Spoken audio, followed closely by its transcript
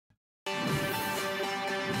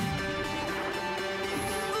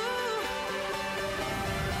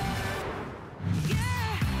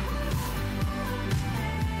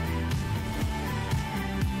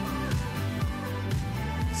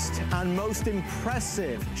and most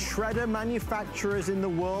impressive shredder manufacturers in the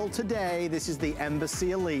world today. This is the Embassy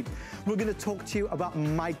Elite. We're going to talk to you about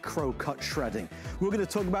micro-cut shredding. We're going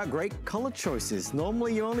to talk about great color choices.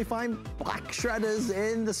 Normally you only find black shredders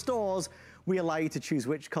in the stores. We allow you to choose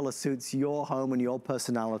which color suits your home and your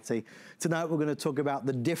personality. Tonight we're going to talk about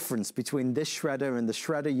the difference between this shredder and the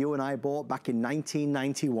shredder you and I bought back in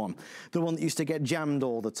 1991. The one that used to get jammed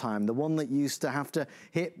all the time. The one that used to have to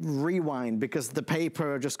hit rewind because the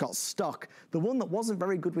paper just got stuck. The one that wasn't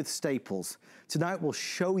very good with staples. Tonight we'll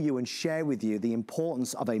show you and share with you the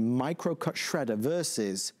importance of a micro-cut shredder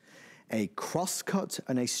versus a cross-cut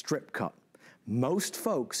and a strip cut. Most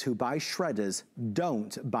folks who buy shredders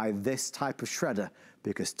don't buy this type of shredder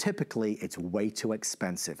because typically it's way too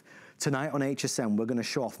expensive. Tonight on HSN, we're gonna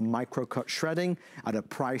show off micro-cut shredding at a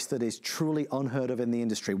price that is truly unheard of in the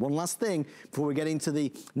industry. One last thing before we get into the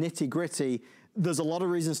nitty-gritty, there's a lot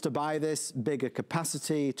of reasons to buy this. Bigger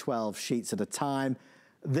capacity, 12 sheets at a time.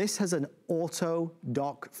 This has an auto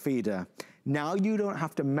dock feeder. Now you don't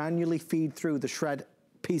have to manually feed through the shred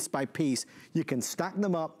piece by piece. You can stack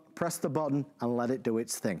them up, press the button and let it do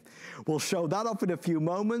its thing. We'll show that off in a few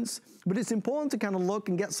moments, but it's important to kind of look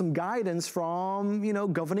and get some guidance from,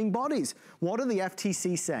 governing bodies. What are the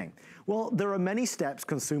FTC saying? Well, there are many steps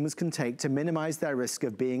consumers can take to minimize their risk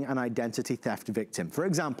of being an identity theft victim. For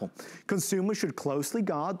example, consumers should closely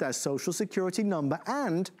guard their social security number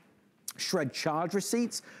and shred charge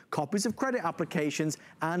receipts, copies of credit applications,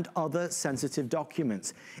 and other sensitive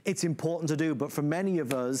documents. It's important to do, but for many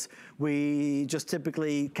of us, we just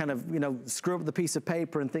typically kind of, screw up the piece of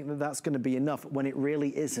paper and think that that's gonna be enough when it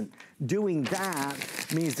really isn't. Doing that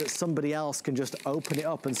means that somebody else can just open it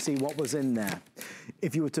up and see what was in there.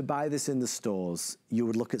 If you were to buy this in the stores, you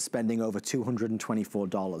would look at spending over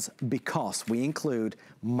 $224 because we include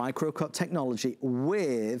micro-cut technology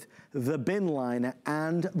with the bin liner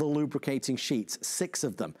and the lubricating sheets, 6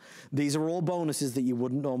 of them. These are all bonuses that you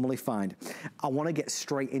wouldn't normally find. I want to get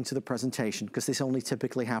straight into the presentation because this only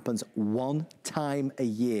typically happens one time a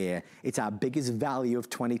year. It's our biggest value of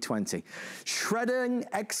 2020. Shredding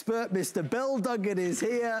expert, Mr. Bill Duggan is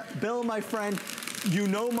here. Bill, my friend, you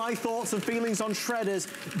know my thoughts and feelings on shredders.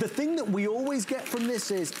 The thing that we always get from this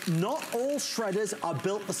is not all shredders are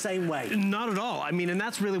built the same way. Not at all. I mean, and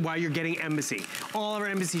that's really why you're getting Embassy. All of our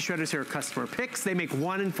Embassy shredders here are customer picks. They make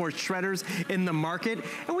 1 in 4 shredders in the market.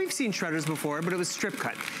 And we've seen shredders before, but it was strip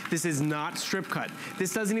cut. This is not strip cut.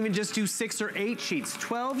 This doesn't even just do 6 or 8 sheets,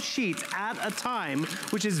 12 sheets at a time,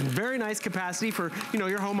 which is very nice capacity for,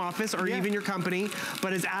 your home office or even your company.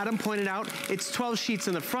 But as Adam pointed out, it's 12 sheets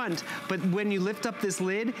in the front, but when you lift up this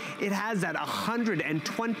lid, it has that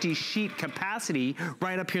 120 sheet capacity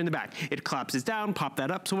right up here in the back. It collapses down, pop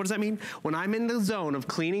that up. So what does that mean? When I'm in the zone of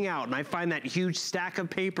cleaning out and I find that huge stack of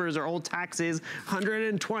papers or old taxes,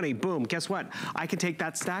 120, boom, guess what? I can take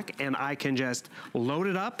that stack and I can just load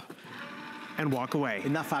it up and walk away.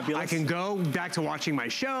 Isn't that fabulous? I can go back to watching my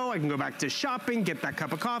show, I can go back to shopping, get that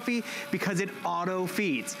cup of coffee, because it auto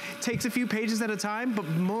feeds. Takes a few pages at a time, but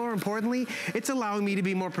more importantly, it's allowing me to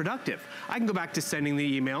be more productive. I can go back to sending the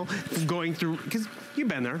email, going through, because you've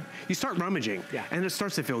been there, you start rummaging, and it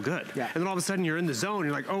starts to feel good. And then all of a sudden you're in the zone,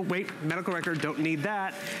 you're like, oh wait, medical record, don't need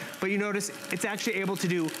that. But you notice it's actually able to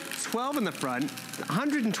do 12 in the front,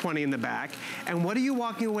 120 in the back, and what are you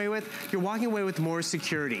walking away with? You're walking away with more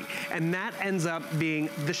security, and that ends up being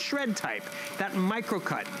the shred type, that micro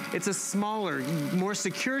cut. It's a smaller, more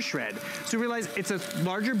secure shred. So you realize it's a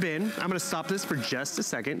larger bin. I'm gonna stop this for just a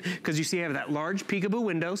second because you see I have that large peekaboo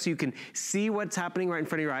window so you can see what's happening right in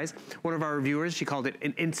front of your eyes. One of our reviewers, she called it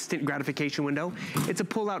an instant gratification window. It's a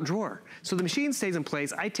pull-out drawer. So the machine stays in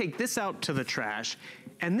place. I take this out to the trash,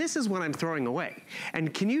 and this is what I'm throwing away.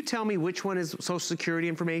 And can you tell me which one is social security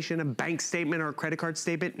information, a bank statement or a credit card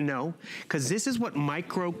statement? No, because this is what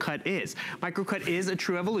micro cut is. Micro cut is a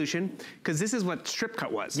true evolution because this is what strip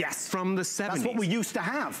cut was. Yes. From the 70s. That's what we used to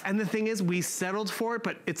have. And the thing is, we settled for it,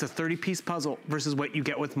 but it's a 30-piece puzzle versus what you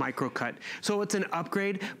get with micro cut. So it's an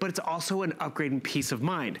upgrade, but it's also an upgrade in peace of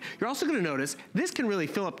mind. You're also gonna notice, this can really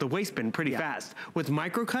fill up the waste bin pretty fast. With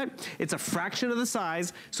micro cut, it's a fraction of the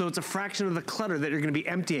size, so it's a fraction of the clutter that you're gonna be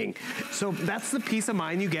emptying. So that's the peace of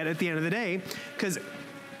mind you get at the end of the day, because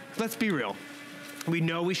let's be real. We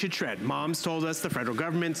know we should shred. Mom's told us, the federal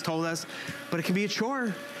government's told us, but it can be a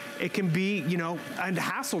chore. it can be, you know, a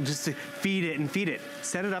hassle just to feed it and feed it.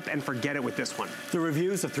 Set it up and forget it with this one. The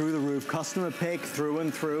reviews are through the roof, customer pick through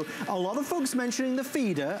and through. A lot of folks mentioning the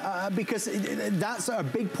feeder because that's a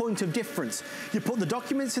big point of difference. You put the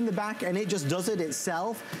documents in the back and it just does it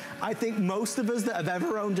itself. I think most of us that have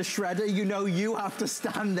ever owned a shredder, you know you have to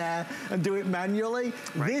stand there and do it manually.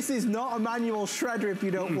 Right. This is not a manual shredder if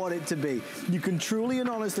you don't want it to be. You can truly and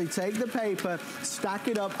honestly take the paper, stack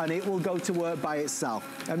it up, and it will go to work by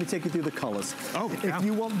itself. Let me take you through the colors. Oh, yeah. If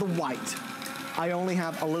you want the white, I only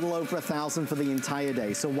have a little over 1,000 for the entire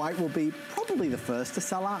day. So white will be probably the first to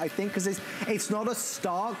sell out, I think, because it's not a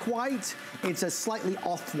stark white, it's a slightly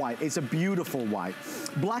off white. It's a beautiful white.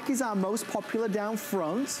 Black is our most popular down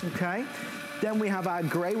front, okay? Then we have our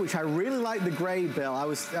gray, which I really like the gray, Bill. I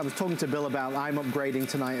was talking to Bill about I'm upgrading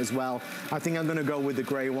tonight as well. I think I'm gonna go with the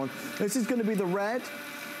gray one. This is gonna be the red.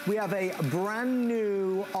 We have a brand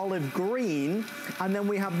new olive green, and then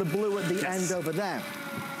we have the blue at the end over there.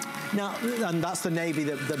 Now, and that's the navy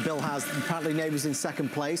that Bill has. Apparently navy's in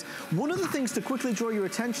second place. One of the things to quickly draw your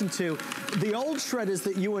attention to, the old shredders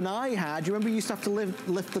that you and I had, you remember you used to have to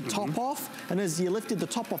lift the top off? And as you lifted the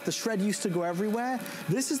top off, the shred used to go everywhere.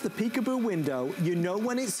 This is the peekaboo window. You know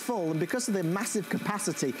when it's full, and because of the massive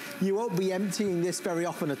capacity, you won't be emptying this very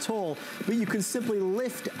often at all, but you can simply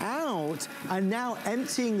lift out, and now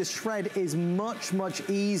emptying the shred is much, much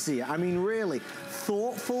easier. I mean, really,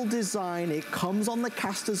 thoughtful design. It comes on the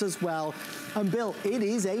casters as well. And Bill, it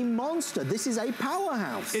is a monster. This is a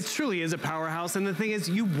powerhouse. It truly is a powerhouse. And the thing is,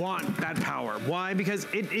 you want that power. Why? Because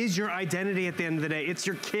it is your identity at the end of the day. It's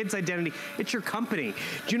your kid's identity. It's your company.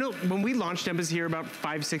 Do you know, when we launched Embassy here about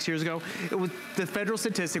 5-6 years ago, the federal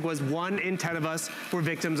statistic was 1 in 10 of us were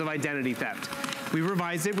victims of identity theft. We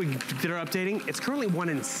revised it, we did our updating. It's currently 1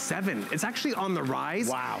 in 7. It's actually on the rise.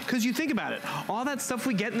 Wow. Because you think about it, all that stuff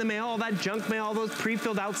we get in the mail, all that junk mail, all those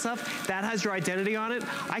pre-filled out stuff, that has your identity on it.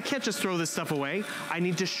 I can't just throw this stuff away. I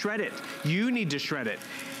need to shred it. You need to shred it.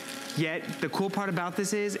 Yet, the cool part about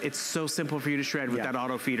this is it's so simple for you to shred with that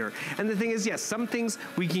auto feeder. And the thing is, yes, some things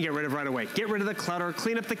we can get rid of right away. Get rid of the clutter,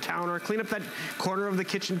 clean up the counter, clean up that corner of the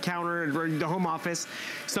kitchen counter or the home office.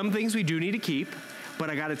 Some things we do need to keep. But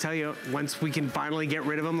I gotta tell you, once we can finally get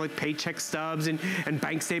rid of them, like paycheck stubs and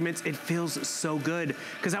bank statements, it feels so good.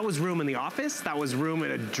 Because that was room in the office, that was room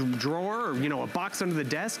in a drawer, or, you know, a box under the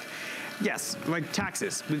desk. Yes, like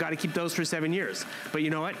taxes, we gotta keep those for 7 years. But you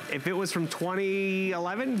know what? If it was from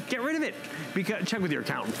 2011, get rid of it. Because, check with your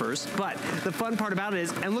accountant first. But the fun part about it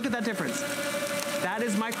is, and look at that difference. That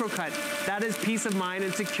is microcut. That is peace of mind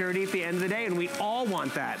and security at the end of the day, and we all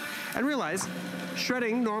want that. And realize,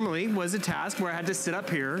 shredding normally was a task where I had to sit up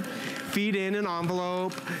here, feed in an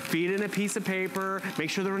envelope, feed in a piece of paper,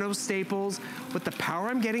 make sure there were no staples. With the power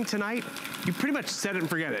I'm getting tonight, you pretty much set it and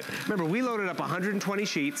forget it. Remember, we loaded up 120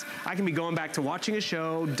 sheets. I can be going back to watching a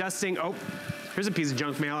show, dusting, oh, here's a piece of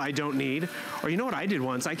junk mail I don't need. Or you know what I did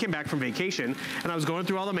once? I came back from vacation and I was going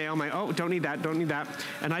through all the mail. I'm like, oh, don't need that, don't need that.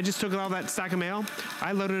 And I just took all that stack of mail,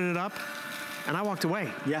 I loaded it up, and I walked away.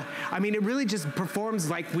 Yeah. I mean, it really just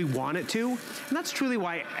performs like we want it to. And that's truly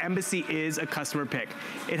why Embassy is a customer pick.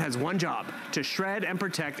 It has one job, to shred and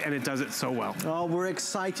protect, and it does it so well. Oh, we're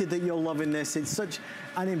excited that you're loving this. It's such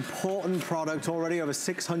an important product. Already over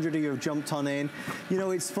 600 of you have jumped on in. You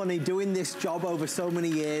know, it's funny, doing this job over so many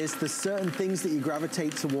years, there's certain things that you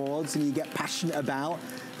gravitate towards and you get passionate about.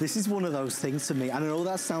 This is one of those things to me. I know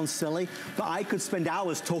that sounds silly, but I could spend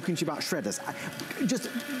hours talking to you about shredders.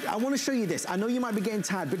 I want to show you this. I know you might be getting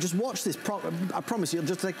tired, but just watch this. I promise you, it'll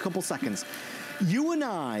just take a couple seconds. You and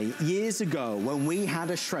I, years ago, when we had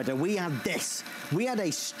a shredder, we had this. We had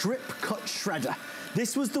a strip cut shredder.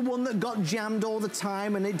 This was the one that got jammed all the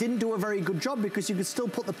time, and it didn't do a very good job because you could still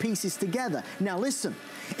put the pieces together. Now listen,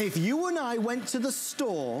 if you and I went to the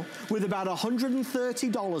store with about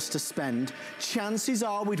 $130 to spend, chances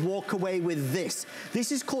are we'd walk away with this.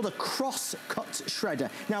 This is called a cross-cut shredder.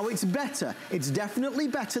 Now it's better, it's definitely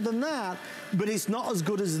better than that, but it's not as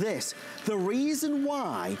good as this. The reason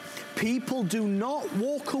why people do not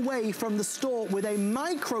walk away from the store with a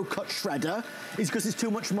micro-cut shredder is because it's too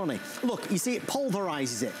much money. Look, you see it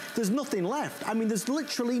pulverizes it. There's nothing left. I mean, there's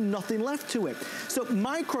literally nothing left to it. So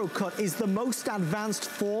micro-cut is the most advanced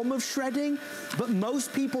form of shredding, but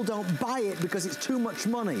most people don't buy it because it's too much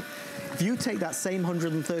money. If you take that same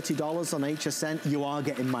 $130 on HSN, you are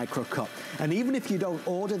getting micro-cut. And even if you don't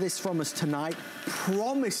order this from us tonight,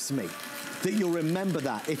 promise me, that you'll remember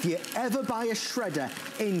that. If you ever buy a shredder,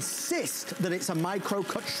 insist that it's a micro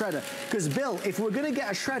cut shredder. Because Bill, if we're gonna get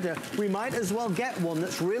a shredder, we might as well get one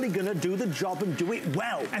that's really gonna do the job and do it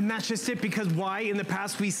well. And that's just it, because why? In the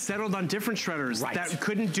past, we settled on different shredders that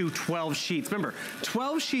couldn't do 12 sheets. Remember,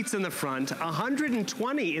 12 sheets in the front,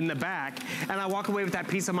 120 in the back, and I walk away with that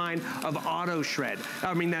peace of mind of auto shred.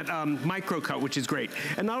 I mean, that micro cut, which is great.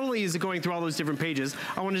 And not only is it going through all those different pages,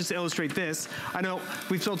 I want to just illustrate this. I know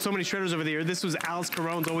we've sold so many shredders over the year. This was Alice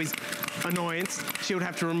Caron's always annoyance. She would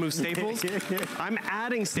have to remove staples. I'm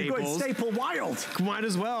adding staples. You're going staple wild. Might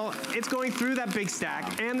as well. It's going through that big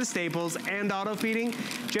stack and the staples and auto feeding. Do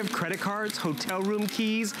you have credit cards, hotel room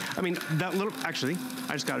keys? I mean, that little, actually,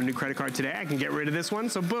 I just got a new credit card today. I can get rid of this one,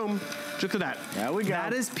 so boom, look at that. There we go.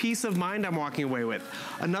 That is peace of mind I'm walking away with.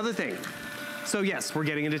 Another thing, so yes, we're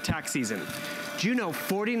getting into tax season. Do you know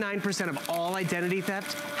 49% of all identity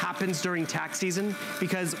theft happens during tax season?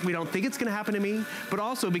 Because we don't think it's gonna happen to me, but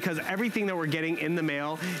also because everything that we're getting in the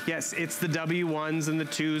mail, yes, it's the W-1s and the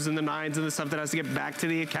 2s and the 9s and the stuff that has to get back to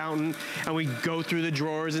the accountant, and we go through the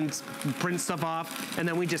drawers and print stuff off, and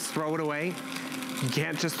then we just throw it away. You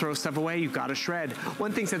can't just throw stuff away, you've got to shred.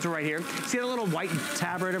 One thing, since we're right here, see that little white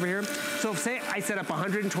tab right over here? So say I set up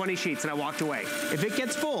 120 sheets and I walked away. If it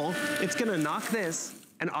gets full, it's gonna knock this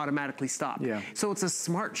and automatically stop. Yeah. So it's a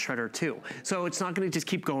smart shredder too. So it's not gonna just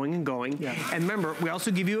keep going and going. Yeah. And remember, we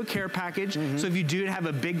also give you a care package. So if you do have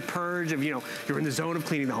a big purge of, you're in the zone of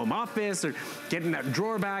cleaning the home office or getting that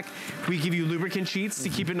drawer back, we give you lubricant sheets to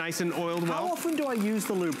keep it nice and oiled well. How often do I use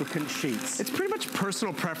the lubricant sheets? It's pretty much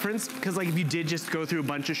personal preference, because like if you did just go through a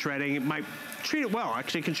bunch of shredding, it might treat it well.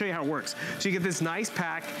 Actually, I can show you how it works. So you get this nice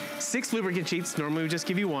pack, 6 lubricant sheets. Normally we just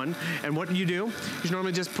give you 1. And what you do is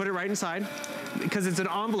normally just put it right inside. Because it's an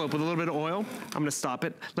envelope with a little bit of oil, I'm gonna stop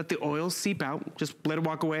it, let the oil seep out, just let it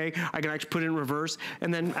walk away. I can actually put it in reverse,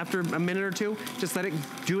 and then after a minute or two, just let it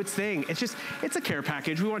do its thing. It's a care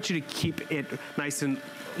package. We want you to keep it nice and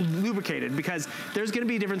lubricated, because there's gonna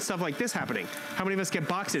be different stuff like this happening. How many of us get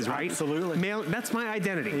boxes, right? Absolutely. Mail, that's my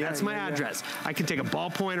identity, that's my address. I can take a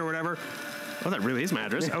ballpoint or whatever. Oh, that really is my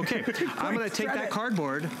address. Okay, I'm gonna take that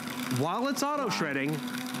cardboard while it's auto shredding,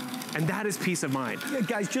 and that is peace of mind. Yeah,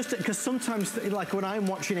 guys, just because sometimes, like when I'm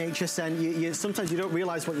watching HSN, sometimes you don't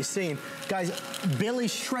realize what you're seeing. Guys,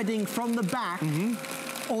 Billy's shredding from the back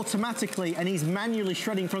automatically, and he's manually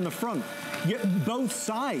shredding from the front. Both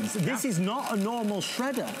sides. This is not a normal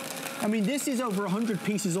shredder. I mean, this is over 100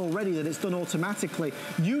 pieces already that it's done automatically.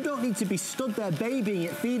 You don't need to be stood there babying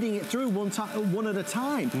it, feeding it through one at a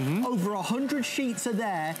time. Over 100 sheets are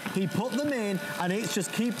there. He put them in, and it's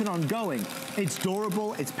just keeping on going. It's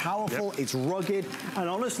durable, it's powerful, it's rugged, and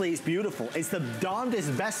honestly, it's beautiful. It's the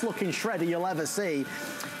darndest best looking shredder you'll ever see.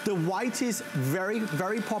 The white is very,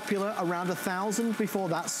 very popular, around 1,000 before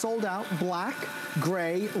that. Sold out, black,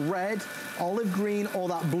 gray, red, olive green, all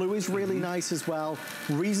that blue is really nice as well.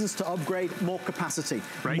 Reasons to upgrade, more capacity.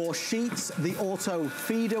 More sheets, the auto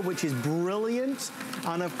feeder, which is brilliant.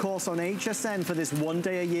 And of course on HSN, for this 1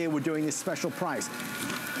 day a year, we're doing this special price.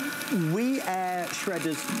 We air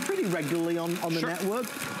shredders pretty regularly on the network,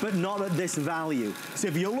 but not at this value. So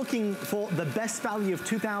if you're looking for the best value of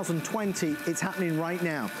 2020, it's happening right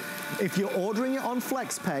now. If you're ordering it on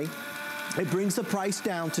FlexPay, it brings the price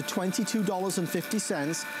down to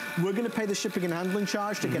 $22.50. We're gonna pay the shipping and handling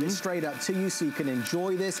charge to get it straight up to you, so you can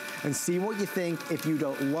enjoy this and see what you think. If you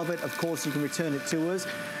don't love it, of course, you can return it to us.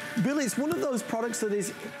 Billy, it's one of those products that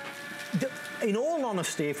is, in all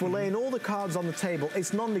honesty, if we're laying all the cards on the table,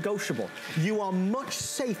 it's non-negotiable. You are much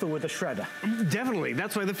safer with a shredder. Definitely.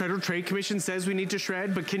 That's why the Federal Trade Commission says we need to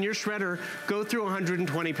shred, but can your shredder go through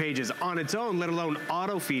 120 pages on its own, let alone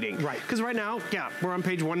auto feeding? Because right now, we're on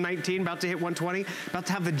page 119, about to hit 120, about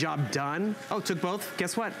to have the job done. Oh, took both.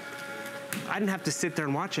 Guess what? I didn't have to sit there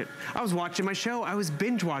and watch it. I was watching my show. I was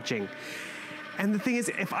binge watching. And the thing is,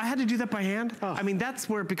 if I had to do that by hand, I mean, that's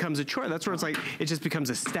where it becomes a chore. That's where it's like, it just becomes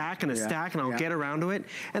a stack and a stack, and I'll get around to it.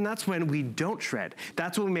 And that's when we don't shred.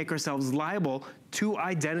 That's when we make ourselves liable to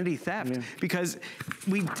identity theft, because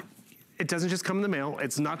it doesn't just come in the mail.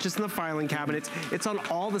 It's not just in the filing cabinet. It's on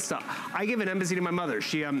all the stuff. I give an embassy to my mother.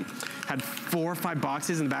 She had 4 or 5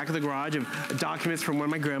 boxes in the back of the garage of documents from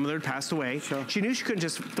when my grandmother had passed away. She knew she couldn't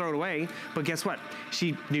just throw it away, but guess what?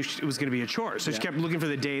 She knew it was gonna be a chore. So she kept looking for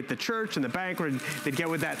the day at the church and the bank where they'd get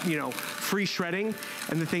with that, free shredding.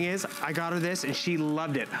 And the thing is, I got her this and she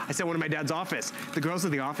loved it. I sent one to my dad's office. The girls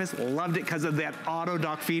at the office loved it because of that auto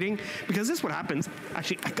doc feeding. Because this is what happens.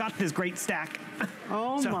 Actually, I got this great stack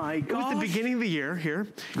Oh my gosh. It was the beginning of the year here.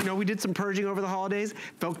 You know, we did some purging over the holidays.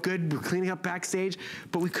 Felt good, we're cleaning up backstage,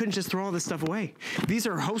 but we couldn't just throw all this stuff away. These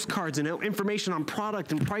are host cards and information on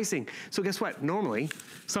product and pricing. So guess what? Normally,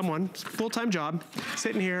 someone, full-time job,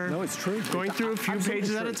 sitting here, no, it's true. Going through a few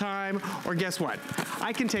pages at a time, or guess what?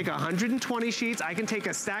 I can take 120 sheets, I can take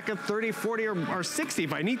a stack of 30, 40, or 60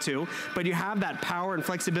 if I need to, but you have that power and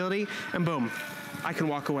flexibility, and boom, I can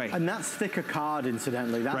walk away. And that's thicker card,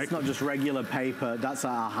 incidentally. That's not just regular paper. That's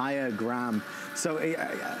a higher gram. So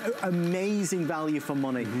amazing value for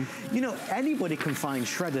money. You know, anybody can find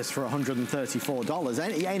shredders for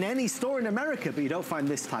 $134 in any store in America, but you don't find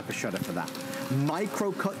this type of shredder for that.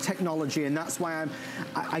 Micro cut technology, and that's why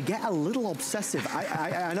I get a little obsessive.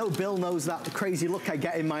 I know Bill knows that crazy look I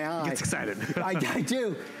get in my eye. He gets excited. I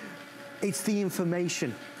do. It's the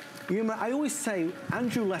information. You know, I always say,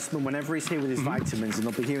 Andrew Lessman, whenever he's here with his vitamins, and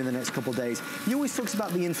they'll be here in the next couple of days, he always talks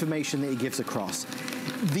about the information that he gives across.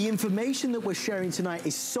 The information that we're sharing tonight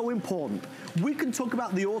is so important. We can talk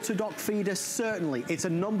about the AutoDock feeder, certainly. It's a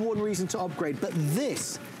 #1 reason to upgrade, but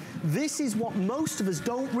this is what most of us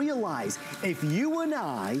don't realize. If you and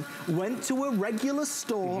I went to a regular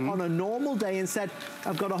store on a normal day and said,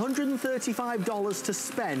 I've got $135 to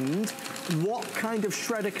spend, what kind of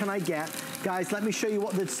shredder can I get? Guys, let me show you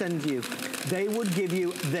what they'd send you. They would give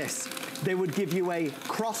you this. They would give you a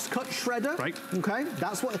cross-cut shredder. Right. Okay,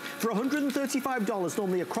 that's what, for $135,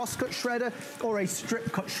 normally a cross-cut shredder or a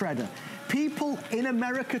strip-cut shredder. People in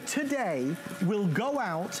America today will go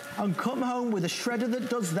out and come home with a shredder that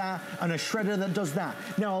does that and a shredder that does that.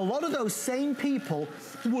 Now, a lot of those same people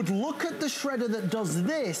would look at the shredder that does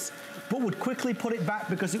this, but would quickly put it back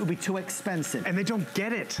because it would be too expensive. And they don't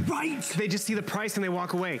get it. Right. They just see the price and they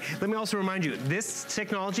walk away. Let me also remind you, this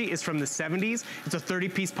technology is from the 70s. It's a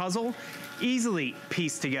 30-piece puzzle. Easily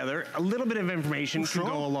pieced together. A little bit of information can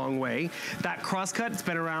go a long way. That crosscut, it's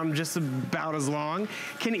been around just about as long,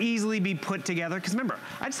 can easily be put together. Because remember,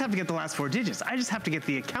 I just have to get the last 4 digits. I just have to get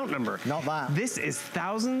the account number. Not that. This is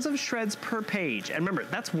thousands of shreds per page. And remember,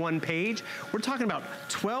 that's 1 page. We're talking about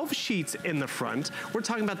 12 sheets in the front. We're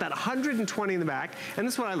talking about that 120 in the back. And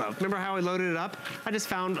this is what I love. Remember how I loaded it up? I just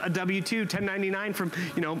found a W-2 1099 from,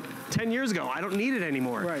 10 years ago. I don't need it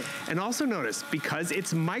anymore. Right. And also notice, because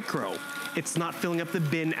it's micro, it's not filling up the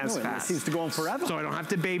bin as fast. It seems to go on forever. So I don't have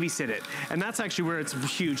to babysit it. And that's actually where it's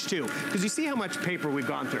huge too. Because you see how much paper we've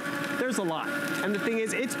gone through. There's a lot. And the thing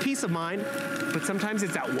is, it's peace of mind, but sometimes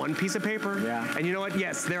it's that one piece of paper. Yeah. And you know what?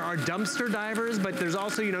 Yes, there are dumpster divers, but there's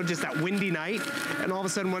also, just that windy night. And all of a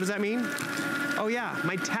sudden, what does that mean? Oh yeah,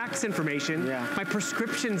 my tax information, my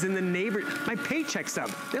prescriptions in the my paycheck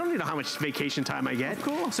stuff. They don't need to know how much vacation time I get. Of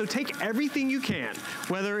course. So take everything you can,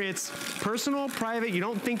 whether it's personal, private, you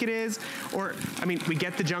don't think it is, or, we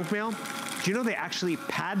get the junk mail. Do you know they actually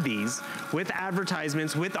pad these with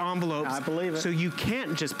advertisements, with envelopes? I believe it. So you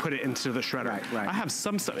can't just put it into the shredder. Right. I have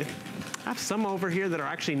some stuff. I have some over here that are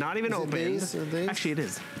actually not even opened. These? Actually, it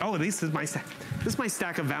is. Oh, this is my stack. This is my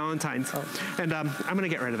stack of Valentines. And I'm gonna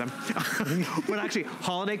get rid of them. But actually,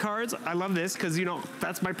 holiday cards, I love this because,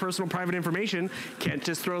 that's my personal private information. Can't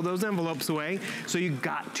just throw those envelopes away. So you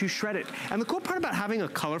got to shred it. And the cool part about having a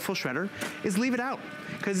colorful shredder is leave it out,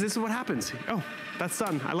 because this is what happens. Oh, that's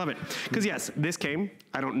done. I love it. Because yes, this came.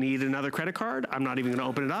 I don't need another credit card. I'm not even gonna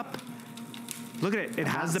open it up. Look at it. It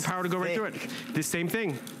has the power to go right through it. This same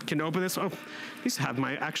thing. Can open this. Oh, these have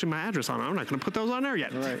my address on it. I'm not going to put those on there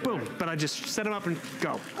yet. Right, boom. But I just set them up and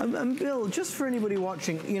go. And Bill, just for anybody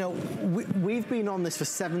watching, we've been on this for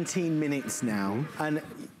 17 minutes now, and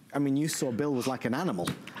you saw Bill was like an animal.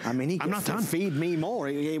 He could feed me more.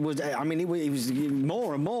 It was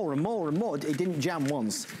more and more and more and more. It didn't jam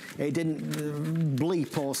once. It didn't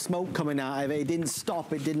bleep or smoke coming out of it. It didn't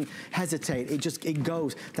stop. It didn't hesitate. It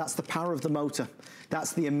goes. That's the power of the motor.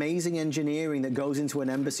 That's the amazing engineering that goes into an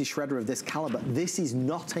embassy shredder of this caliber. This is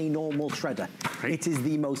not a normal shredder. Right. It is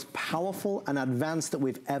the most powerful and advanced that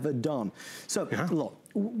we've ever done. So, look,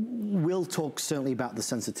 we'll talk certainly about the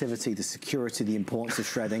sensitivity, the security, the importance of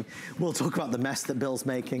shredding. We'll talk about the mess that Bill's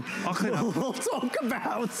making. We'll talk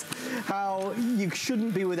about how you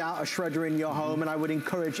shouldn't be without a shredder in your home, and I would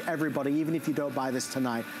encourage everybody, even if you don't buy this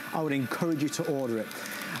tonight, I would encourage you to order it.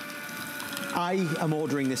 I am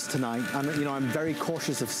ordering this tonight, and I'm very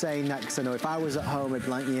cautious of saying that because I know if I was at home, I'd be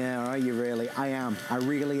like, yeah, are you really? I am. I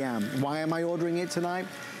really am. Why am I ordering it tonight?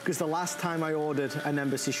 because the last time I ordered an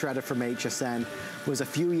Embassy shredder from HSN was a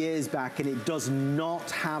few years back, and it does not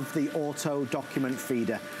have the auto document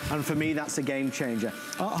feeder. And for me, that's a game changer.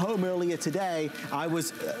 At home earlier today, I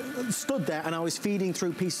was stood there and I was feeding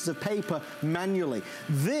through pieces of paper manually.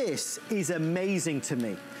 This is amazing to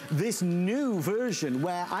me. This new version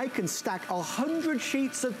where I can stack 100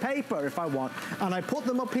 sheets of paper if I want, and I put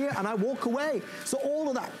them up here and I walk away. So all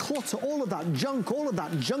of that clutter, all of that junk, all of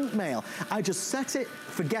that junk mail, I just set it,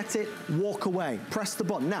 forget it, walk away, press the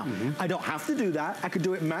button. Now, I don't have to do that. I could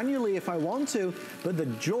do it manually if I want to, but the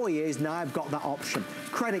joy is now I've got that option.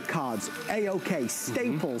 Credit cards, A-OK,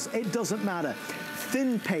 staples, it doesn't matter.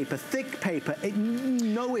 Thin paper, thick paper,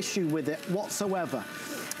 no issue with it whatsoever.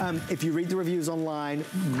 If you read the reviews online,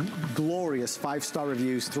 glorious 5-star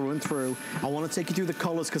reviews through and through. I want to take you through the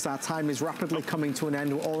colors because our time is rapidly coming to an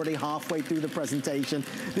end. We're already halfway through the presentation.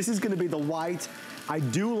 This is going to be the white. I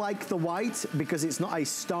do like the white because it's not a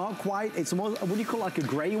stark white. It's more, what do you call it, like a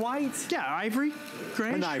gray white? Yeah, ivory,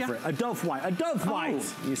 grayish. An ivory, yeah. A dove white, a dove white.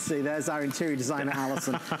 You see, there's our interior designer,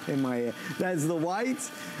 Alison, in my ear. There's the white,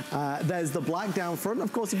 there's the black down front.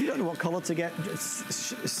 Of course, if you don't know what color to get,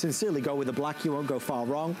 sincerely go with the black, you won't go far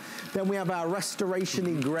wrong. Then we have our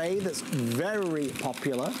restoration-y gray that's very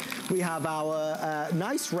popular. We have our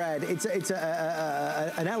nice red. It's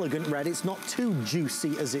an elegant red. It's not too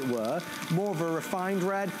juicy, as it were. More of a refined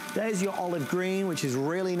red. There's your olive green, which is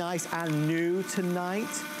really nice and new tonight.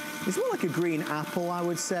 It's more like a green apple, I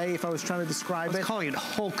would say, if I was trying to describe it. I was calling it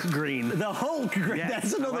Hulk green. The Hulk green, yes,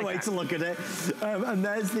 that's another like way that. to look at it. And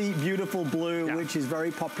there's the beautiful blue, which is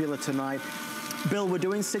very popular tonight. Bill, we're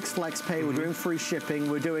doing 6 flex pay, we're doing free shipping,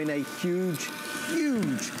 we're doing a huge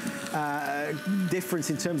difference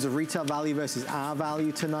in terms of retail value versus our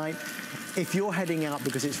value tonight. If you're heading out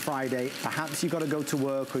because it's Friday, perhaps you've got to go to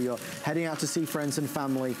work or you're heading out to see friends and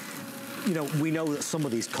family, you know, we know that some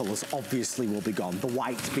of these colors obviously will be gone, the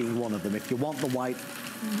white being one of them. If you want the white,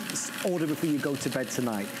 order before you go to bed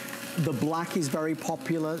tonight. The black is very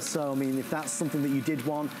popular, so I mean, if that's something that you did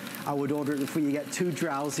want, I would order it before you get too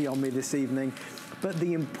drowsy on me this evening. But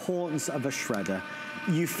the importance of a shredder,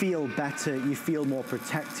 you feel better, you feel more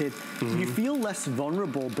protected, you feel less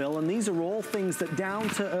vulnerable, Bill, and these are all things that down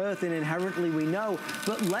to earth and inherently we know,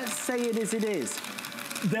 but let's say it as it is.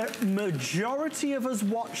 The majority of us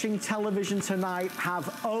watching television tonight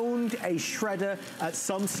have owned a shredder at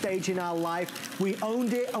some stage in our life. We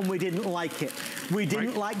owned it and we didn't like it. We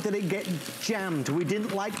didn't like that it got jammed. We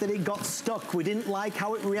didn't like that it got stuck. We didn't like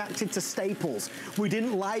how it reacted to staples. We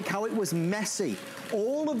didn't like how it was messy.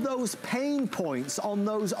 All of those pain points on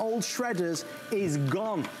those old shredders is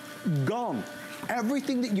gone. Gone.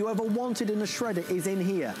 Everything that you ever wanted in a shredder is in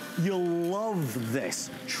here. You'll love this.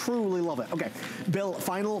 Truly love it. Okay, Bill,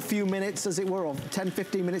 final few minutes, as it were, or 10,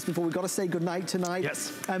 15 minutes before we've got to say goodnight tonight. Yes.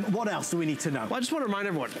 What else do we need to know? Well, I just want to remind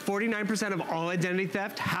everyone, 49% of all identity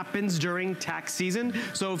theft happens during tax season.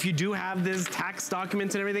 So if you do have these tax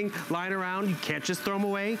documents and everything lying around, you can't just throw them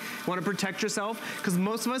away. You want to protect yourself, because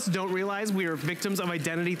most of us don't realize we are victims of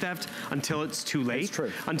identity theft until it's too late. It's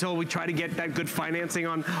true. Until we try to get that good financing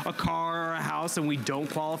on a car or a house and we don't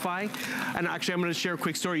qualify. And actually, I'm going to share a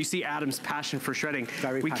quick story. You see Adam's passion for shredding.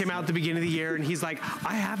 We came out at the beginning of the year and he's like,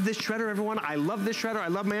 I have this shredder, everyone. I love this shredder. I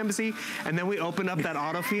love my Embassy. And then we opened up that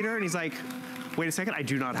auto feeder and he's like, wait a second, I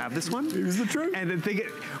do not have this one. Is the truth? And the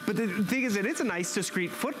thing is that it's a nice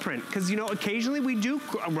discreet footprint, because you know, occasionally we do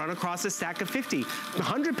run across a stack of 50,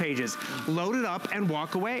 100 pages, load it up and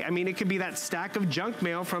walk away. I mean, it could be that stack of junk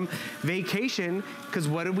mail from vacation, because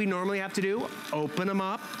what do we normally have to do? Open them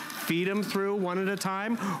up, feed them through one at a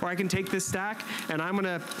time, or I can take this stack and I'm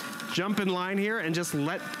gonna jump in line here and just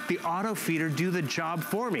let the auto feeder do the job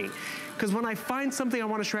for me. Because when I find something I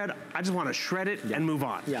want to shred, I just want to shred it and move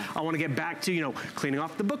on. I want to get back to, you know, cleaning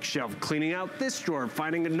off the bookshelf, cleaning out this drawer,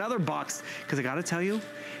 finding another box. Because I got to tell you, it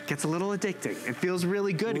gets a little addicting. It feels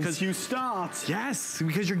really good because you start. Yes,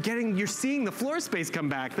 because you're seeing the floor space come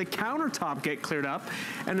back, the countertop get cleared up,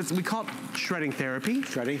 and we call it shredding therapy.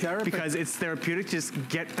 Shredding therapy. Because it's therapeutic to just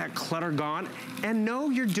get that clutter gone and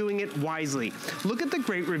know you're doing it wisely. Look at the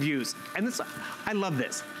great reviews, and I love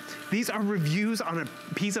this. These are reviews on a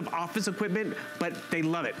piece of office equipment, but they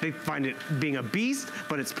love it. They find it being a beast,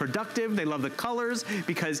 but it's productive. They love the colors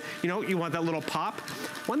because, you know, you want that little pop.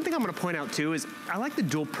 One thing I'm gonna point out too is I like the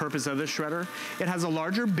dual purpose of this shredder. It has a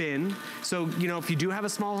larger bin, so, you know, if you do have a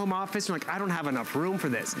small home office, you're like, I don't have enough room for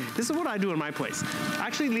this. This is what I do in my place. I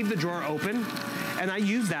actually leave the drawer open, And I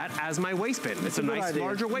use that as my waste bin. It's a nice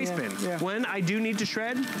larger waste bin. Yeah. When I do need to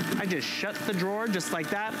shred, I just shut the drawer just like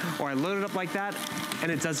that, or I load it up like that,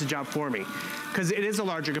 and it does the job for me. Because it is a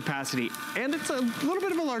larger capacity, and it's a little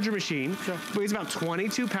bit of a larger machine. Sure. Weighs about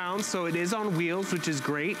 22 pounds, so it is on wheels, which is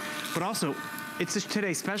great, but also, it's a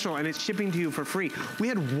Today Special, and it's shipping to you for free. We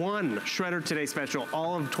had one Shredder Today Special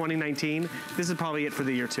all of 2019. This is probably it for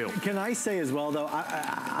the year too. Can I say as well, though,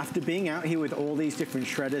 after being out here with all these different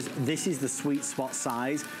shredders, this is the sweet spot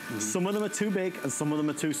size. Some of them are too big, and some of them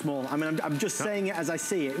are too small. I mean, I'm just saying it as I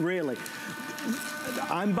see it, really.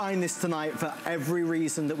 I'm buying this tonight for every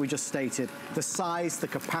reason that we just stated. The size, the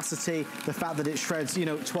capacity, the fact that it shreds, you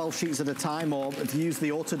know, 12 sheets at a time, or if you use the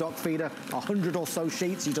AutoDock feeder, 100 or so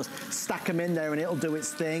sheets, you just stack them in there and it'll do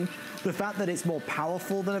its thing. The fact that it's more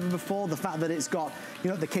powerful than ever before, the fact that it's got,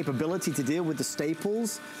 you know, the capability to deal with the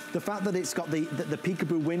staples, the fact that it's got the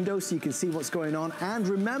peekaboo window so you can see what's going on. And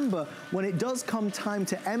remember, when it does come time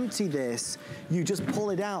to empty this, you just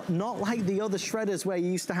pull it out, not like the other shredders where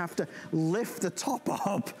you used to have to lift the top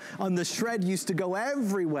up and the shred used to go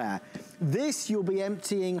everywhere. This you'll be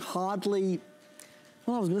emptying hardly,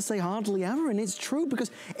 well, I was gonna say hardly ever, and it's true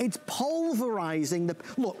because it's pulverizing the,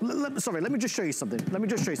 look, sorry, let me just show you something. Let me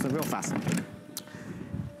just show you something real fast.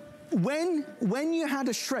 When you had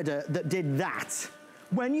a shredder that did that,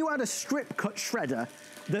 when you had a strip cut shredder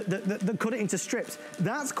that cut it into strips,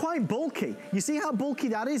 that's quite bulky. You see how bulky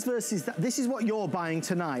that is versus that? This is what you're buying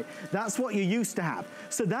tonight. That's what you used to have.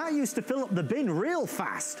 So that used to fill up the bin real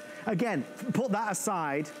fast. Again, put that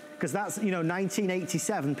aside, because that's, you know,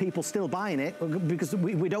 1987, people still buying it because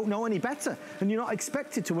we don't know any better. And you're not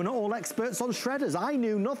expected to. We're not all experts on shredders. I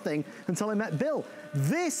knew nothing until I met Bill.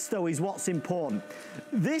 This, though, is what's important.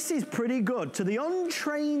 This is pretty good. To the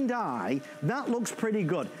untrained eye, that looks pretty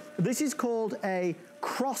good. This is called a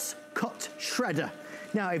cross-cut shredder.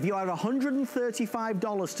 Now, if you had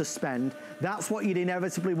 $135 to spend, that's what you'd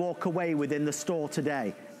inevitably walk away with in the store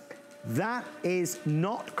today. That is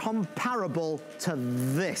not comparable to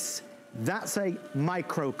this. That's a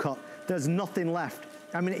micro cut. There's nothing left.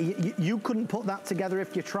 I mean, you couldn't put that together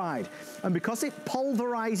if you tried. And because it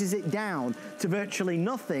pulverizes it down to virtually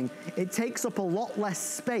nothing, it takes up a lot less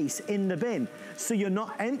space in the bin. So you're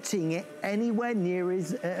not emptying it anywhere near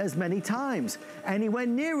as many times, anywhere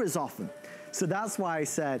near as often. So that's why I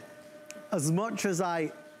said, as much as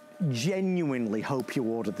I genuinely hope you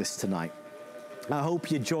ordered this tonight, I hope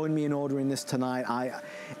you join me in ordering this tonight.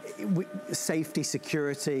 Safety,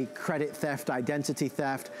 security, credit theft, identity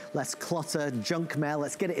theft, less clutter, junk mail,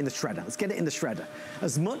 let's get it in the shredder. Let's get it in the shredder.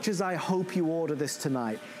 As much as I hope you order this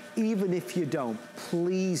tonight, even if you don't,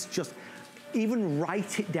 please just even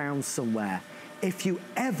write it down somewhere. If you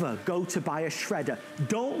ever go to buy a shredder,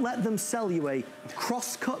 don't let them sell you a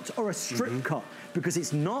cross-cut or a strip cut, because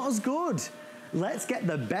it's not as good. Let's get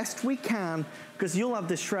the best we can, because you'll have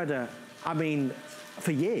this shredder, I mean,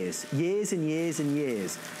 for years and years and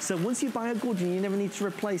years. So once you buy a good one, you never need to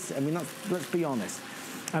replace it. I mean, let's be honest.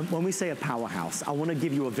 When we say a powerhouse, I want to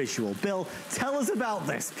give you a visual. Bill, tell us about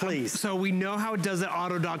this, please. So we know how it does the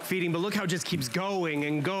AutoDock feeding, but look how it just keeps going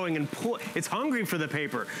and going and it's hungry for the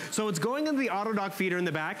paper. So it's going into the AutoDock feeder in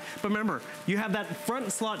the back, but remember, you have that front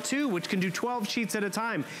slot too, which can do 12 sheets at a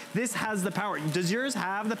time. This has the power. Does yours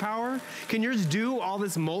have the power? Can yours do all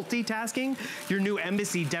this multitasking? Your new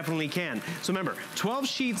Embassy definitely can. So remember, 12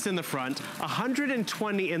 sheets in the front,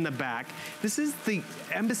 120 in the back. This is the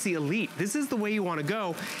Embassy Elite. This is the way you want to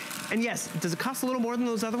go. And yes, does it cost a little more than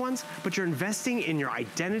those other ones? But you're investing in your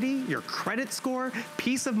identity, your credit score,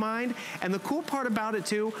 peace of mind. And the cool part about it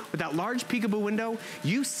too, with that large peekaboo window,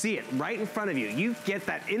 you see it right in front of you. You get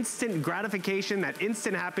that instant gratification, that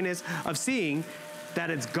instant happiness of seeing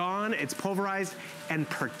that it's gone, it's pulverized, and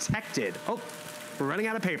protected. Oh, we're running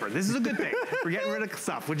out of paper. This is a good thing. We're getting rid of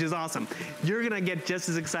stuff, which is awesome. You're gonna get just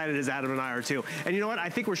as excited as Adam and I are too. And you know what? I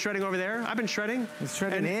think we're shredding over there. I've been shredding. It's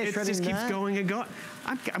shredding here, it shredding just keeps going and going.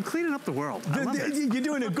 I'm cleaning up the world. I love it. You're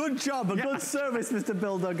doing a good job, a good service, Mr.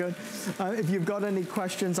 Bill Duggan. If you've got any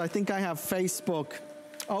questions, I think I have Facebook.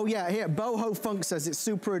 Oh yeah, here, Boho Funk says it's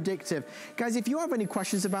super addictive. Guys, if you have any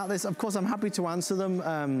questions about this, of course, I'm happy to answer them.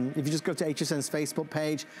 If you just go to HSN's Facebook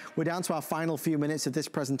page, we're down to our final few minutes of this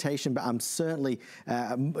presentation, but I'm certainly,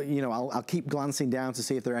 you know, I'll keep glancing down to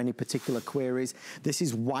see if there are any particular queries. This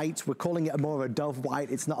is white. We're calling it more of a dove white.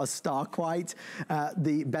 It's not a stark white.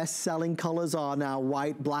 The best-selling colors are now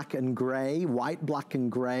white, black, and gray. White, black, and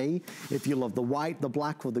gray. If you love the white, the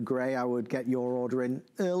black, or the gray, I would get your order in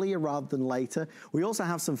earlier rather than later. We also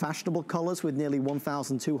have some fashionable colors with nearly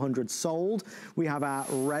 1,200 sold. We have our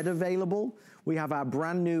red available. We have our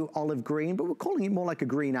brand new olive green, but we're calling it more like a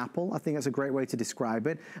green apple. I think that's a great way to describe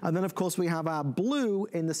it. And then of course we have our blue.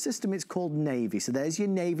 In the system it's called navy. So there's your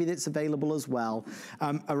navy that's available as well.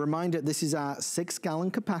 A reminder, this is our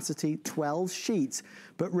 6-gallon capacity, 12 sheets.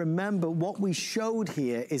 But remember, what we showed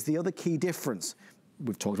here is the other key difference.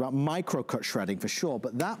 We've talked about micro cut shredding for sure,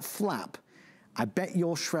 but that flap, I bet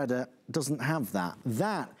your shredder doesn't have that.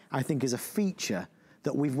 That, I think, is a feature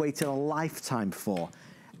that we've waited a lifetime for.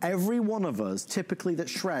 Every one of us, typically that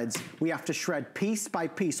shreds, we have to shred piece by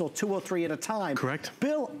piece or 2 or 3 at a time. Correct.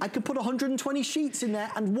 Bill, I could put 120 sheets in there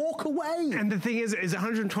and walk away. And the thing is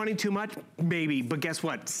 120 too much? Maybe, but guess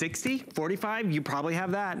what? 60, 45, you probably have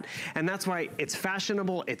that. And that's why it's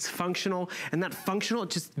fashionable, it's functional, and that functional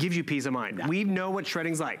just gives you peace of mind. Yeah. We know what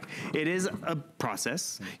shredding's like. It is a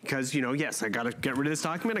process, because, you know, yes, I gotta get rid of this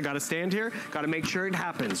document, I gotta stand here, gotta make sure it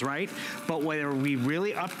happens, right? But where we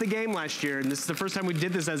really upped the game last year, and this is the first time we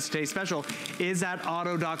did this as today's special, is that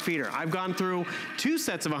auto dock feeder. I've gone through 2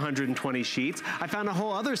 sets of 120 sheets. I found a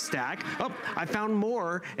whole other stack. Oh, I found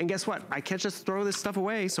more, and guess what? I can't just throw this stuff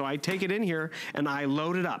away, so I take it in here and I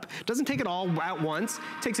load it up. It doesn't take it all at once.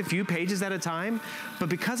 It takes a few pages at a time, but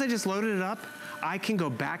because I just loaded it up, I can go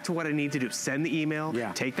back to what I need to do. Send the email,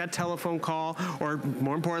 take that telephone call, or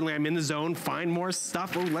more importantly, I'm in the zone, find more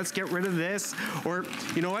stuff. Oh, let's get rid of this. Or,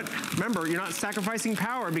 you know what? Remember, you're not sacrificing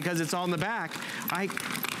power because it's all in the back.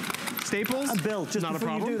 Staples, Bill, just not a before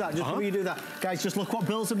problem. you do that, before you do that, guys, just look what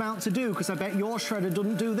Bill's about to do, because I bet your shredder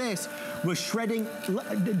doesn't do this. We're shredding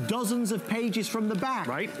dozens of pages from the back.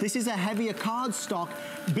 Right. This is a heavier card stock.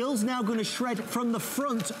 Bill's now going to shred from the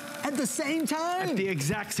front at the same time. At the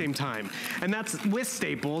exact same time. And that's with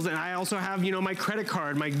Staples. And I also have, you know, my credit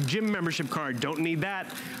card, my gym membership card. Don't need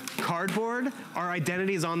that. Cardboard, our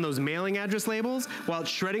identity is on those mailing address labels. While it's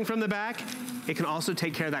shredding from the back, it can also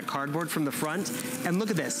take care of that cardboard from the front. And look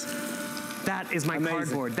at this. That is my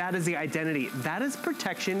cardboard. That is the identity. That is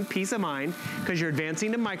protection, peace of mind, because you're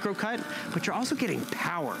advancing to microcut, but you're also getting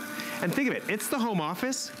power. And think of it, it's the home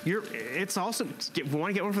office. It's also, if you want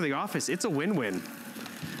to get one for the office, it's a win-win.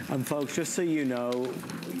 And folks, just so you know,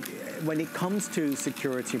 when it comes to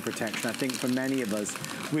security and protection, I think for many of us,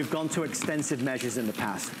 we've gone to extensive measures in the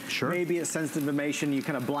past. Sure. Maybe it's sensitive information, you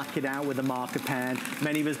kind of black it out with a marker pen.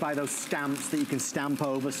 Many of us buy those stamps that you can stamp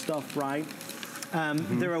over stuff, right?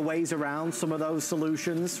 There are ways around some of those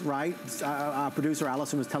solutions, right? Our producer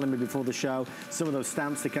Alison was telling me before the show, some of those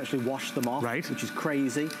stamps, they can actually wash them off, which is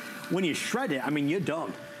crazy. When you shred it, I mean, you're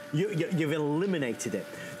done. You've eliminated it.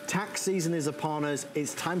 Tax season is upon us.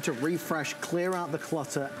 It's time to refresh, clear out the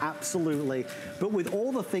clutter, absolutely. But with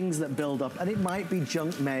all the things that build up, and it might be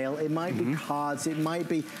junk mail, it might be cards, it might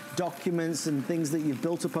be documents and things that you've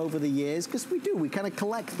built up over the years, because we kind of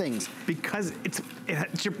collect things. Because it's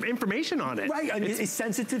your information on it. Right, and it's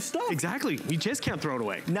sensitive stuff. Exactly, you just can't throw it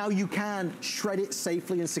away. Now you can shred it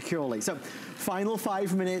safely and securely. So, final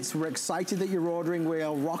 5 minutes, we're excited that you're ordering. We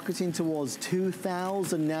are rocketing towards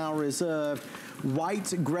 2,000 now reserved.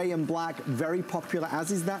 White, gray, and black, very popular, as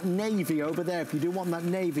is that navy over there. If you do want that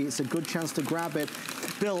navy, it's a good chance to grab it.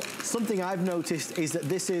 Bill, something I've noticed is that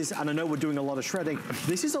this is, and I know we're doing a lot of shredding,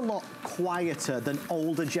 this is a lot quieter than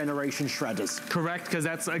older generation shredders. Correct, because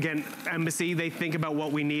that's, again, Embassy, they think about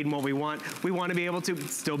what we need and what we want. We want to be able to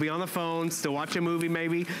still be on the phone, still watch a movie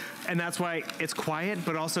maybe, and that's why it's quiet,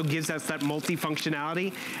 but also gives us that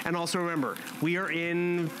multi-functionality. And also remember, we are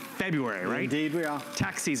in February, right? Indeed we are.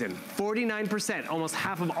 Tax season, 49%. Almost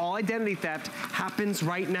half of all identity theft happens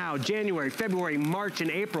right now, January, February, March, and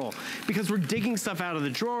April, because we're digging stuff out of the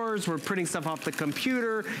drawers, we're printing stuff off the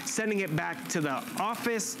computer, sending it back to the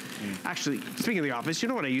office. Actually, speaking of the office, you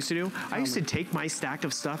know what I used to do? I used to take my stack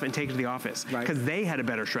of stuff and take it to the office, because they had a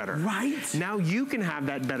better shredder. Right. Now you can have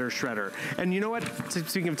that better shredder. And you know what?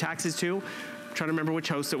 Speaking of taxes too, I'm trying to remember which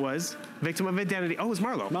host it was. Victim of identity. Oh, it was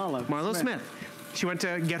Marlo. Marlo Smith. She went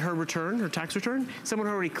to get her return, her tax return. Someone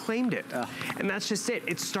already claimed it. And that's just it.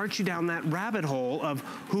 It starts you down that rabbit hole of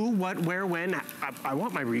who, what, where, when. I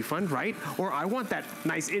want my refund, right? Or I want that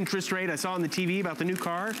nice interest rate I saw on the TV about the new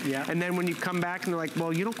car. Yeah. And then when you come back and they're like,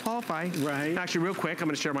 well, you don't qualify. Right. Actually, real quick, I'm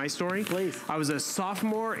going to share my story. Please. I was a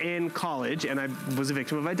sophomore in college and I was a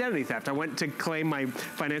victim of identity theft. I went to claim my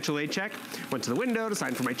financial aid check, went to the window to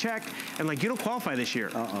sign for my check, and like, you don't qualify this year.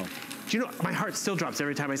 Uh-oh. Do you know, my heart still drops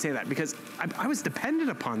every time I say that because I was dependent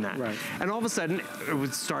upon that. Right. And all of a sudden,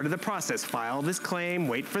 it started the process. File this claim,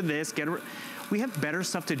 wait for this, we have better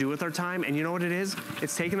stuff to do with our time, and you know what it is?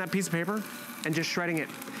 It's taking that piece of paper and just shredding it.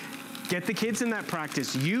 Get the kids in that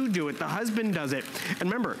practice. You do it, the husband does it.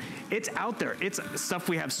 And remember, it's out there. It's stuff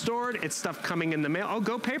we have stored, it's stuff coming in the mail. Oh,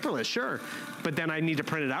 go paperless, sure. But then I need to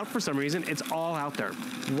print it out for some reason. It's all out there.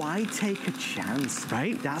 Why take a chance?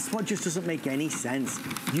 Right? That's what just doesn't make any sense.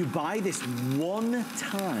 You buy this one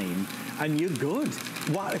time and you're good.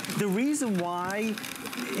 Why? The reason why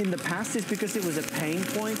in the past is because it was a pain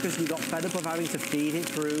point, because we got fed up of having to feed it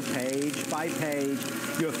through page by page.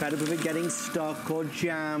 You were fed up of it getting stuck or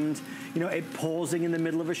jammed, you know, it pausing in the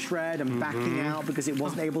middle of a shred and backing out because it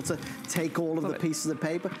wasn't able to take all of the pieces of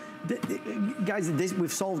paper. Guys,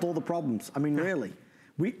 we've solved all the problems. I mean, really.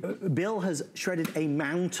 Bill has shredded a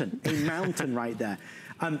mountain right there.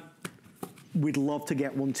 We'd love to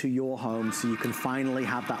get one to your home so you can finally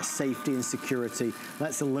have that safety and security.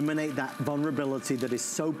 Let's eliminate that vulnerability that is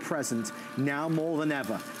so present now more than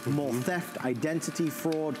ever. More theft, identity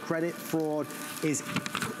fraud, credit fraud is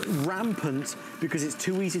rampant because it's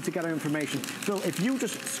too easy to get our information. Phil, if you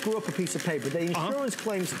just screw up a piece of paper, the insurance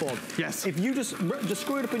claims form. Yes. If you just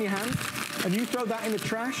screw it up in your hand and you throw that in the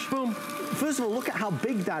trash, boom. First of all, look at how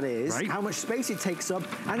big that is, how much space it takes up,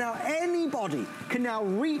 and now anybody can now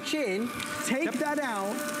reach in, take that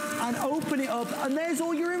out, and open it up, and there's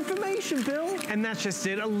all your information, Bill. And that's just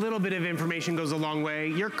it. A little bit of information goes a long way.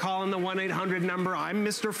 You're calling the 1-800 number. I'm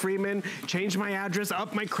Mr. Freeman. Changed my address,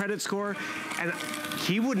 up my credit score, and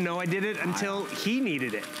he wouldn't know I did it until he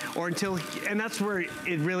needed it, or until, and that's where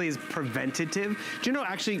it really is preventative. Do you know,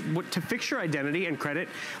 actually, to fix your identity and credit,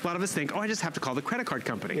 a lot of us think, oh, I just have to call the credit card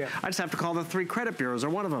company. I just have to call the 3 credit bureaus or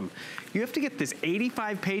one of them. You have to get this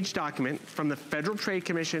 85-page document from the Federal Trade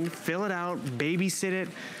Commission, fill it out, babysit it,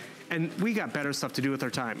 and we got better stuff to do with our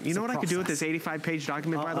time. You know what I could do with this 85-page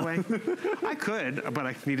document, by the way? I could, but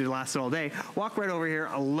I needed to last all day. Walk right over here,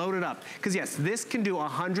 I'll load it up. Because yes, this can do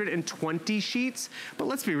 120 sheets, but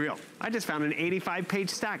let's be real. I just found an 85-page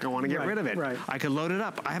stack. I want to get rid of it. I could load it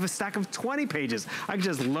up. I have a stack of 20 pages. I could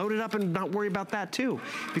just load it up and not worry about that too.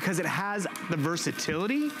 Because it has the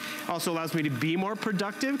versatility, also allows me to be more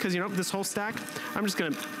productive, because you know, this whole stack, I'm just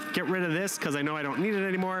gonna get rid of this because I know I don't need it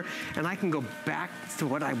anymore, and I can go back to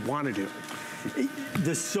what I want to do.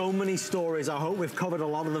 There's so many stories. I hope we've covered a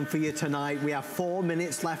lot of them for you tonight. We have 4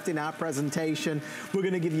 minutes left in our presentation. We're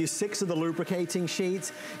going to give you 6 of the lubricating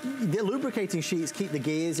sheets. The lubricating sheets keep the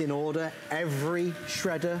gears in order. Every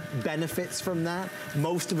shredder benefits from that.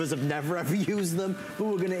 Most of us have never ever used them, but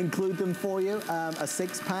we're going to include them for you, a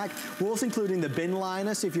 6-pack. We're also including the bin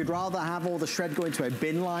liner, so if you'd rather have all the shred go into a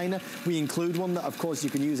bin liner, we include one that, of course,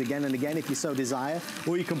 you can use again and again if you so desire,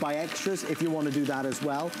 or you can buy extras if you want to do that as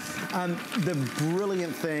well. The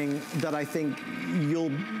brilliant thing that I think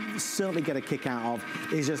you'll certainly get a kick out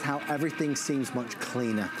of is just how everything seems much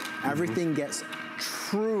cleaner. Everything gets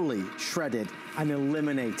truly shredded and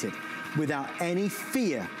eliminated without any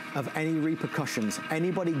fear of any repercussions,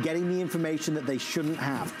 anybody getting the information that they shouldn't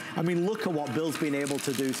have. I mean, look at what Bill's been able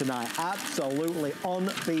to do tonight. Absolutely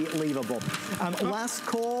unbelievable. Last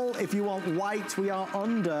call, if you want white, we are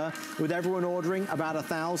under, with everyone ordering, about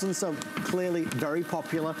 1,000, so clearly very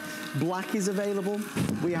popular. Black is available.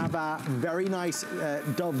 We have our very nice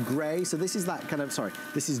Dove Gray, so this is that kind of, sorry,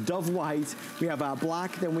 this is Dove White. We have our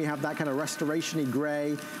black, then we have that kind of restoration-y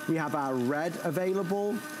gray. We have our red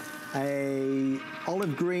available. A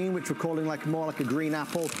olive green, which we're calling more like a green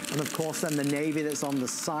apple, and of course then the navy that's on the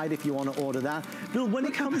side if you want to order that. Bill, when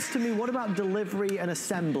it comes to me, what about delivery and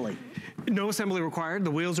assembly? No assembly required.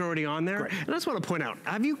 The wheels are already on there. Great. And I just want to point out,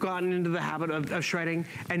 have you gotten into the habit of shredding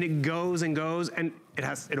and it goes and goes and it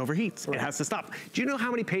overheats. It has to stop. Do you know how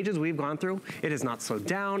many pages we've gone through? It has not slowed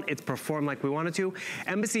down. It's performed like we want it to.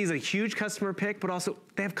 Embassy is a huge customer pick, but also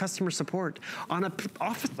they have customer support on a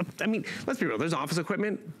office. I mean, let's be real. There's office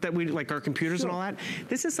equipment that we, like our computers and all that.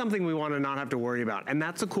 This is something we want to not have to worry about. And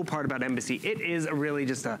that's the cool part about Embassy. It is really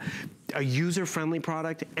just a user-friendly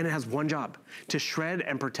product, and it has one job, to shred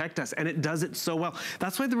and protect us, and it does it so well.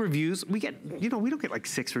 That's why the reviews, we get, you know, we don't get like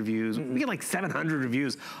 6 reviews. We get like 700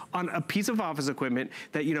 reviews on a piece of office equipment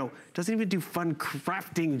that, you know, doesn't even do fun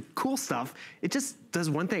crafting cool stuff. It just does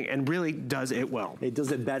one thing and really does it well. It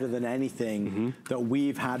does it better than anything that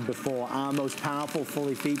we've had before. Our most powerful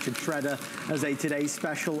fully featured shredder as a today's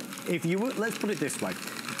special. If you were, let's put it this way,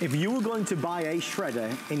 if you were going to buy a shredder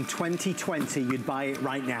in 2020, you'd buy it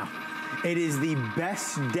right now. It is the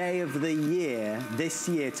best day of the year, this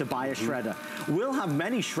year, to buy a shredder. We'll have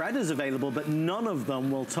many shredders available, but none of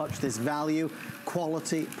them will touch this value,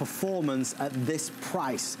 quality, performance at this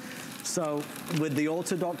price. So with the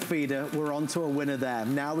auto-dock feeder, we're onto a winner there.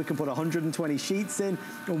 Now we can put 120 sheets in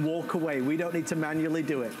and walk away. We don't need to manually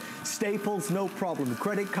do it. Staples, no problem.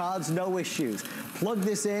 Credit cards, no issues. Plug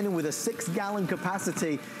this in, and with a 6-gallon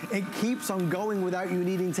capacity, it keeps on going without you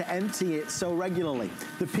needing to empty it so regularly.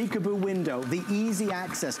 The peekaboo window, the easy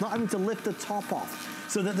access, not having to lift the top off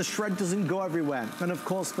so that the shred doesn't go everywhere. And of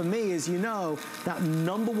course, for me, as you know, that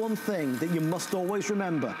 #1 thing that you must always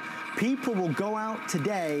remember, people will go out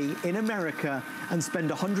today in America and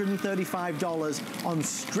spend $135 on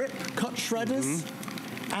strip cut shredders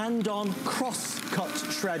and on cross cut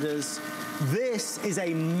shredders. This is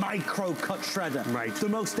a micro cut shredder. Right. The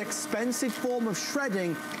most expensive form of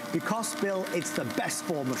shredding because, Bill, it's the best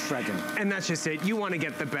form of shredding. And that's just it. You want to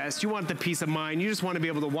get the best. You want the peace of mind. You just want to be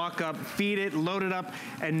able to walk up, feed it, load it up,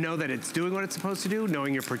 and know that it's doing what it's supposed to do,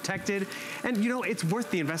 knowing you're protected. And, you know, it's worth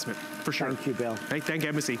the investment, for sure. Thank you, Bill. Thank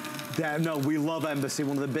Embassy. Yeah, no, we love Embassy,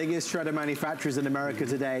 one of the biggest shredder manufacturers in America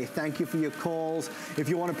today. Thank you for your calls. If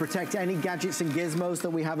you want to protect any gadgets and gizmos that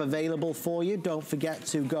we have available for you, don't forget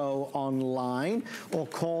to go online or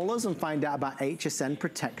call us and find out about HSN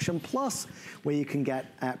Protection Plus, where you can get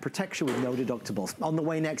protection with no deductibles. On the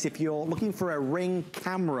way next, if you're looking for a Ring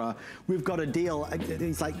camera, we've got a deal.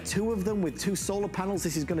 It's like 2 of them with 2 solar panels.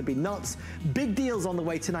 This is going to be nuts. Big deals on the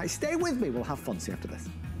way tonight. Stay with me. We'll have fun. See you after this.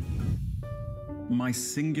 My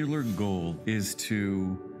singular goal is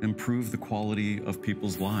to improve the quality of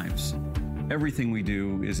people's lives. Everything we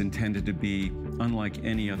do is intended to be unlike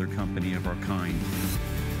any other company of our kind.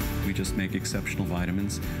 We just make exceptional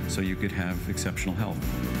vitamins so you could have exceptional health.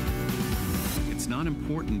 It's not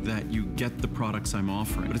important that you get the products I'm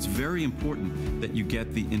offering, but it's very important that you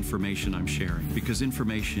get the information I'm sharing, because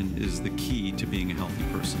information is the key to being a healthy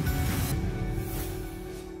person.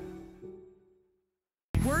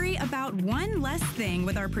 Worry about one less thing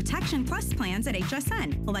with our Protection Plus plans at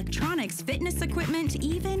HSN. Electronics, fitness equipment,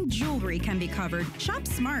 even jewelry can be covered. Shop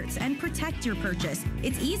smart and protect your purchase.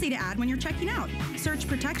 It's easy to add when you're checking out. Search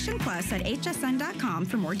Protection Plus at hsn.com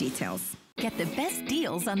for more details. Get the best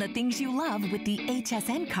deals on the things you love with the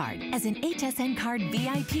HSN card. As an HSN card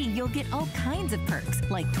VIP, you'll get all kinds of perks,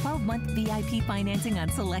 like 12-month VIP financing on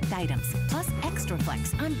select items, plus extra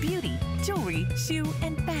flex on beauty, jewelry, shoe,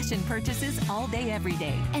 and fashion purchases all day, every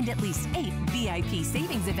day. And at least 8 VIP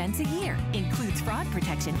savings events a year. Includes fraud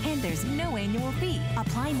protection, and there's no annual fee.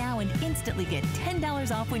 Apply now and instantly get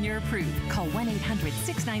 $10 off when you're approved. Call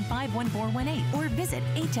 1-800-695-1418 or visit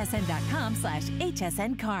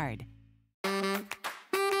hsn.com/HSN card.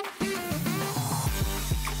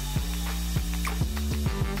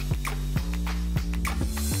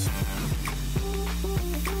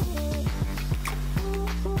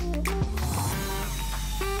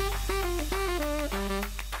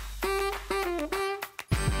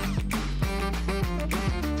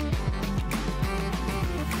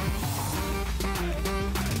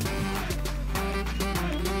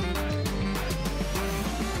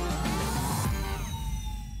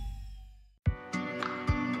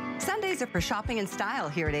 Sundays are for shopping and style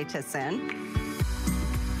here at HSN.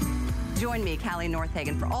 Join me, Callie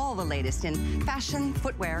Northagen, for all the latest in fashion,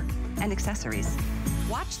 footwear, and accessories.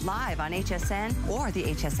 Watch live on HSN or the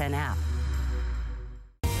HSN app.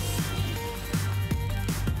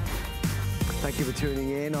 Thank you for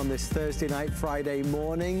tuning in on this Thursday night, Friday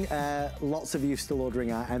morning. Lots of you still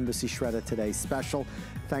ordering our Embassy Shredder Today special.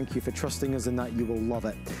 Thank you for trusting us, and that you will love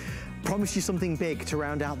it. Promised you something big to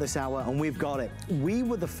round out this hour, and we've got it. We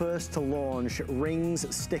were the first to launch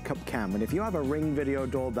Ring's stick-up cam, and if you have a Ring video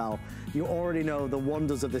doorbell, you already know the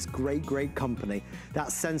wonders of this great, great company.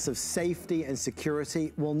 That sense of safety and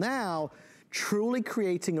security. Well, now, truly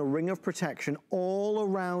creating a ring of protection all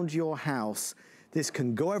around your house. This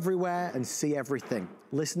can go everywhere and see everything.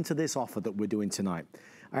 Listen to this offer that we're doing tonight.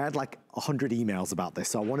 I had like 100 emails about this,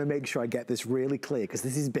 so I want to make sure I get this really clear, because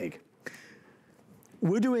this is big.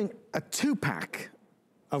 We're doing a 2-pack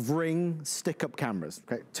of Ring stick-up cameras,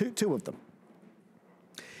 okay? Two of them.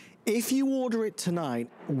 If you order it tonight,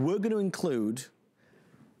 we're going to include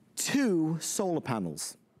 2 solar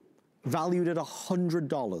panels valued at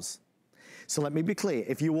 $100. So let me be clear.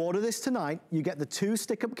 If you order this tonight, you get the 2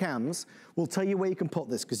 stick-up cams. We'll tell you where you can put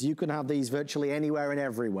this, because you can have these virtually anywhere and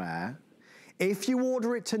everywhere. If you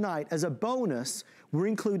order it tonight, as a bonus, we're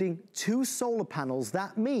including 2 solar panels.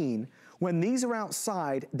 That mean when these are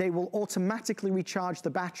outside, they will automatically recharge the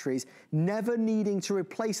batteries, never needing to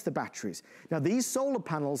replace the batteries. Now, these solar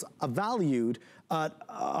panels are valued at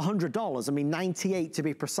 $100, I mean $98 to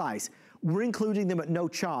be precise. We're including them at no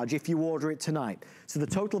charge if you order it tonight. So the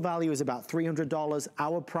total value is about $300.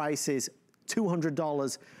 Our price is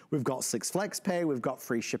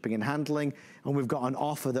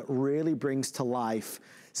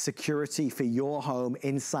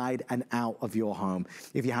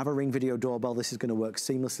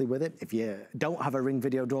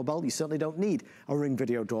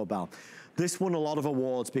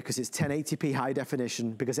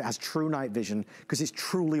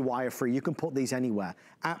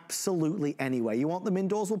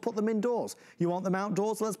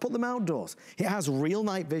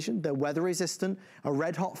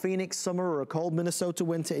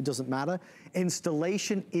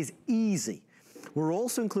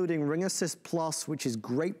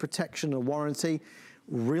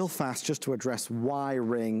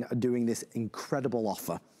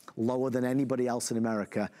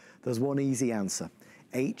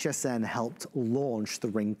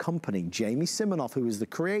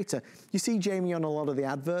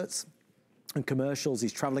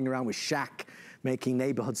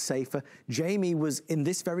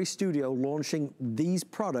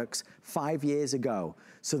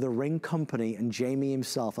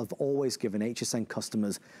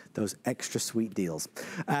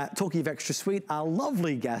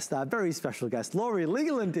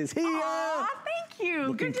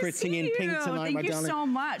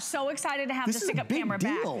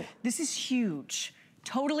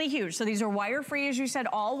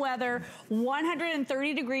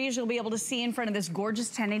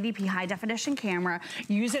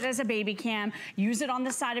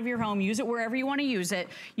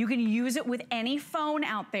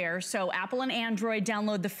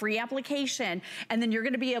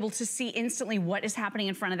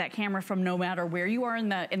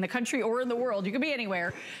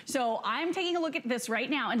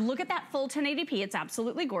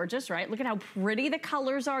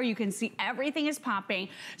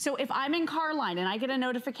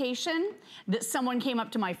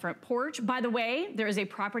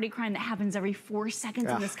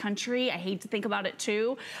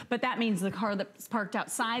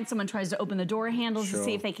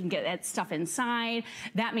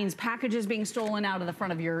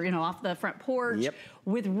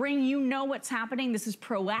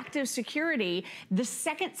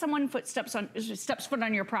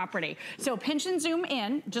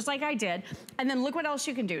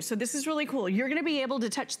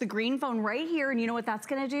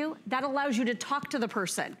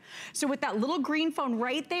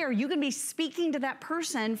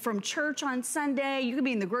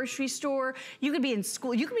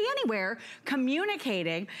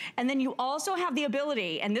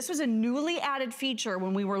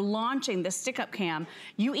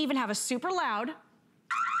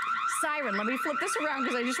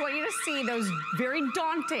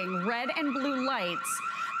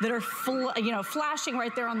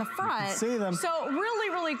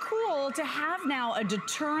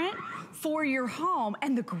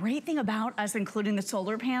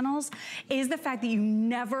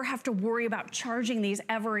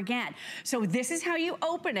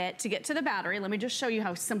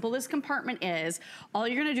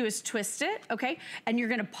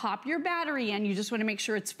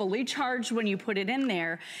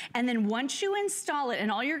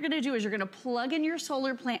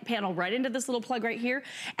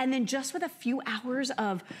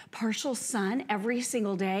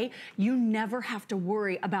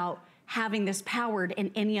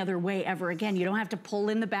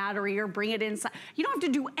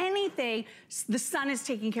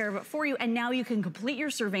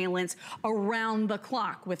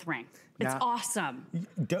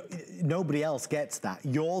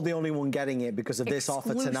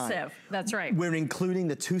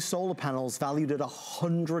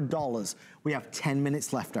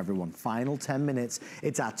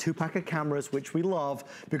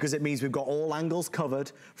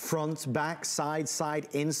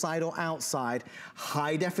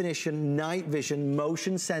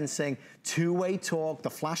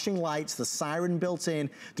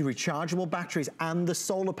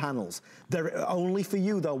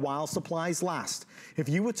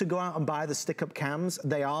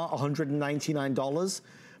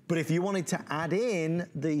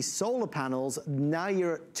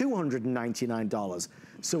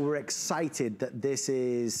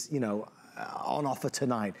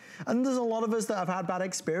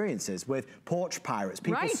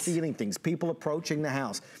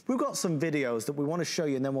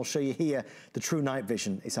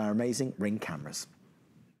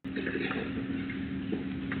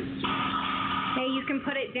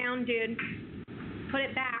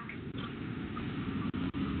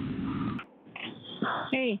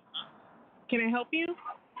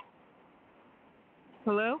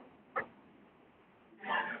Hello?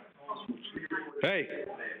 Hey.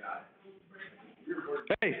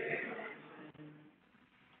 Hey.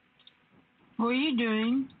 What are you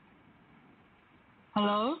doing?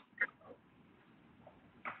 Hello?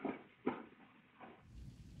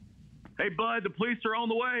 Hey, bud, the police are on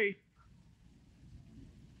the way.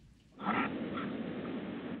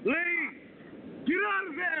 Leave! Get out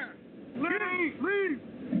of there! Leave!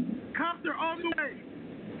 Cops are on the way!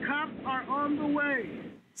 Cops are on the way!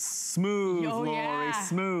 Smooth, Lori,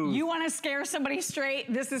 smooth. You want to scare somebody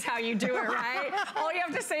straight? This is how you do it, right? All you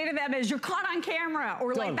have to say to them is, you're caught on camera.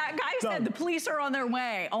 Or like that guy said, the police are on their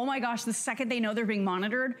way. Oh my gosh, the second they know they're being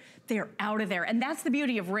monitored, they're out of there. And that's the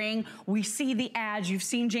beauty of Ring. We see the ads. You've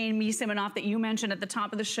seen Jamie Siminoff that you mentioned at the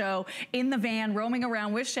top of the show in the van, roaming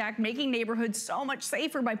around with Shaq, making neighborhoods so much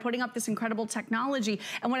safer by putting up this incredible technology.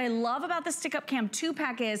 And what I love about the Stick Up Cam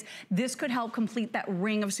 2-pack is this could help complete that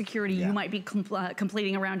ring of security you might be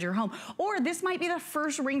completing around your home. Or this might be the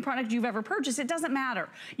first Ring product you've ever purchased. It doesn't matter.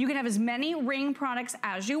 You can have as many Ring products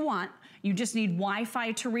as you want. You just need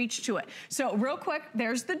Wi-Fi to reach to it. So real quick,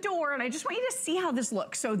 there's the door, and I just want you to see how this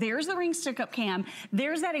looks. So there's the Ring Stick-Up Cam.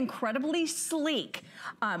 There's that incredibly sleek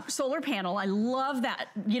solar panel. I love that.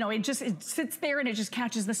 You know, it sits there and it just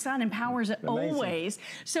catches the sun and powers it always.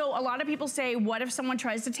 So a lot of people say, what if someone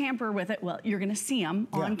tries to tamper with it? Well, you're gonna see them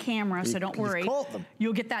on camera, so don't worry.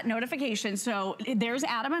 You'll get that notification. So there's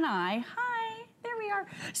Adam and I. Hi. There we are.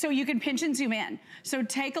 So you can pinch and zoom in. So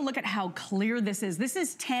take a look at how clear this is. This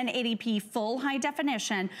is 1080p full high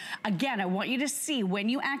definition. Again, I want you to see when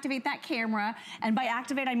you activate that camera, and by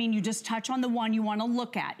activate, I mean you just touch on the one you want to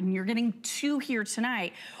look at, and you're getting 2 here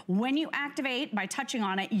tonight. When you activate by touching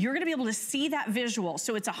on it, you're going to be able to see that visual.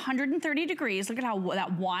 So it's 130 degrees. Look at how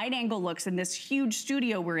that wide angle looks in this huge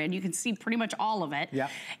studio we're in. You can see pretty much all of it. Yeah.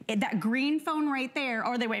 That green phone right there.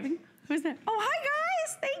 Are they waving? Who's that? Oh, hi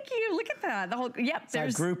guys, thank you. Look at that. The whole,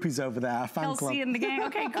 there's groupies over there, fan club. Elsie and the gang,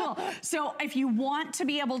 okay, cool. So if you want to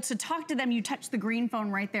be able to talk to them, you touch the green phone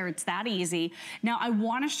right there. It's that easy. Now I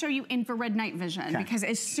wanna show you infrared night vision because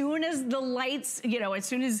as soon as the lights, as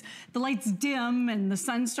soon as the lights dim and the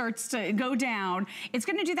sun starts to go down, it's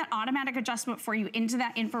gonna do that automatic adjustment for you into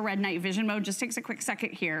that infrared night vision mode. Just takes a quick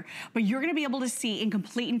second here, but you're gonna be able to see in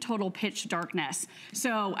complete and total pitch darkness.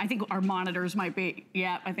 So I think our monitors might be,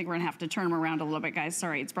 I think we're gonna have to turn them around a little bit, guys.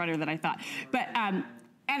 Sorry, it's brighter than I thought. But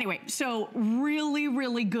anyway, so really,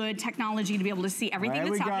 really good technology to be able to see everything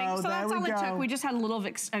that's happening. So that's all it took. We just had a little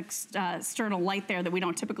external light there that we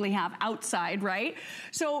don't typically have outside, right?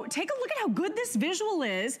 So take a look at how good this visual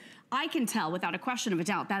is. I can tell without a question of a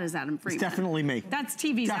doubt that is Adam Freeman. It's definitely me. That's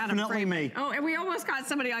TV's Adam Freeman. Me. Oh, and we almost got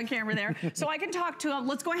somebody on camera there. So I can talk to him.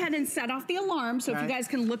 Let's go ahead and set off the alarm. So if you guys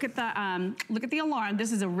can look at the alarm.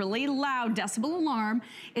 This is a really loud decibel alarm.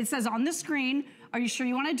 It says on the screen, are you sure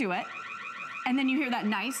you want to do it? And then you hear that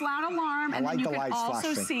nice loud alarm, and then you can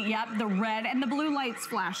also see, the red and the blue lights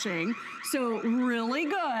flashing. So really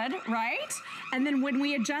good, right? And then when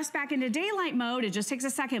we adjust back into daylight mode, it just takes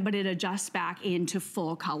a second, but it adjusts back into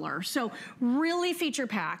full color. So really feature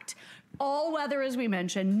packed. All weather, as we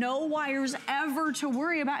mentioned, no wires ever to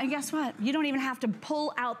worry about. And guess what? You don't even have to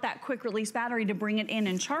pull out that quick release battery to bring it in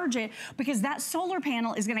and charge it, because that solar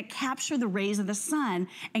panel is gonna capture the rays of the sun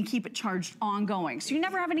and keep it charged ongoing. So you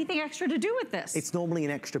never have anything extra to do with this. It's normally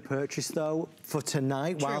an extra purchase though for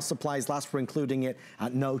tonight. While supplies last, we're including it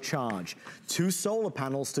at no charge. 2 solar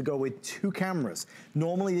panels to go with 2 cameras.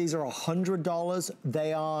 Normally these are $100.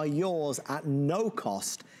 They are yours at no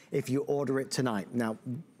cost if you order it tonight. Now,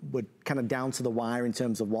 we're kind of down to the wire in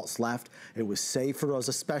terms of what's left. It was saved for us,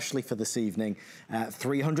 especially for this evening.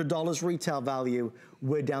 $300 retail value.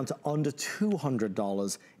 We're down to under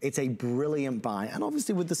 $200. It's a brilliant buy. And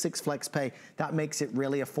obviously with the 6 flex pay, that makes it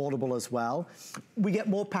really affordable as well. We get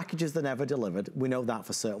more packages than ever delivered. We know that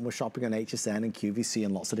for certain. We're shopping on HSN and QVC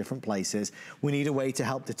and lots of different places. We need a way to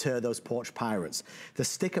help deter those porch pirates. The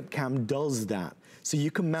Stick-Up Cam does that. So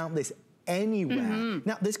you can mount this anywhere.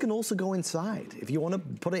 Now, this can also go inside. If you want to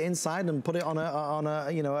put it inside and put it on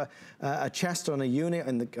a chest or on a unit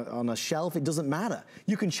on a shelf, it doesn't matter.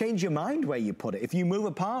 You can change your mind where you put it. If you move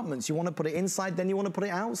apartments, you want to put it inside, then you want to put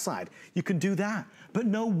it outside. You can do that, but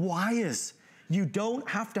no wires. You don't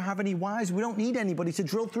have to have any wires. We don't need anybody to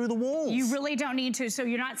drill through the walls. You really don't need to. So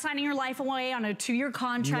you're not signing your life away on a 2-year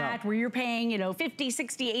contract where you're paying, $50,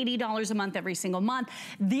 $60, $80 a month every single month.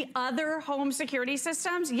 The other home security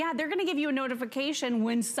systems, they're gonna give you a notification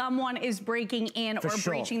when someone is breaking in or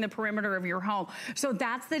breaching the perimeter of your home. So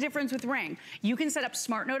that's the difference with Ring. You can set up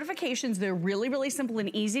smart notifications. They're really, really simple and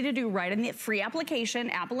easy to do right in the free application.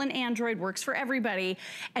 Apple and Android works for everybody.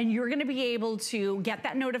 And you're gonna be able to get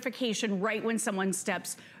that notification right when someone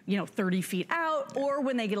steps, you know, 30 feet out or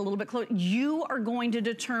when they get a little bit close. You are going to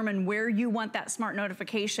determine where you want that smart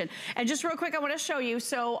notification. And just real quick, I want to show you.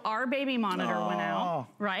 So our baby monitor went out,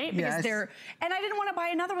 right? Because they're, and I didn't want to buy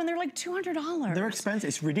another one. They're like $200. They're expensive.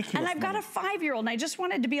 It's ridiculous. And I've got a 5-year-old, and I just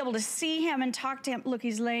wanted to be able to see him and talk to him. Look,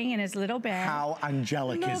 he's laying in his little bed. How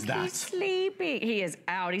angelic is that? He's sleeping. He is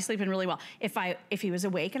out. He's sleeping really well. If he was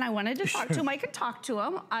awake and I wanted to talk to him, I could talk to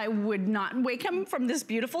him. I would not wake him from this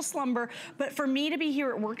beautiful slumber. But for me to be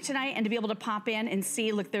here at work tonight and to be able to pop in and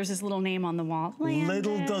see, look, there's his little name on the wall. Landon.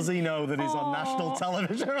 Little does he know that he's on national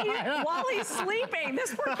television. While he's sleeping,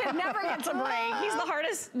 this poor kid never gets a break. He's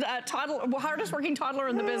the hardest working toddler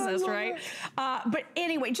in the business, right? But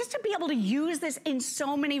anyway, just to be able to use this in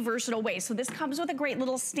so many versatile ways. So this comes with a great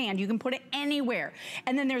little stand. You can put it anywhere.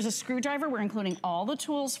 And then there's a screwdriver. We're including all the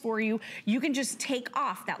tools for you. You can just take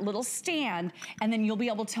off that little stand and then you'll be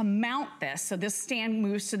able to mount this. So this stand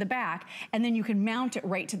moves to the back and then you can mount it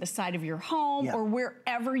right to the side of your home or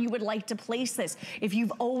wherever you would like to place this. If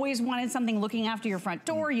you've always wanted something looking after your front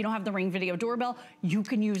door, you don't have the Ring video doorbell, you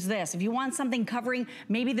can use this. If you want something covering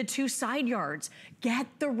maybe the 2 side yards, get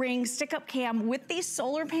the Ring stick-up cam. With these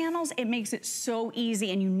solar panels, it makes it so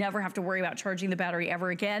easy and you never have to worry about charging the battery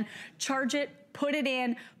ever again. Charge it, put it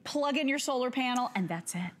in, plug in your solar panel, and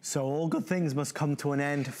that's it. So all good things must come to an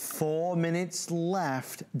end. 4 minutes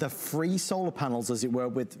left. The free solar panels, as it were,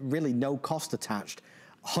 with really no cost attached.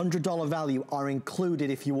 $100 value are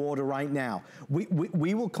included if you order right now. We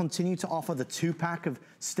will continue to offer the 2-pack of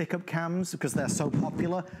stick-up cams because they're so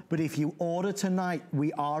popular, but if you order tonight,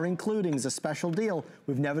 we are including as a special deal,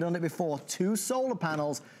 we've never done it before, 2 solar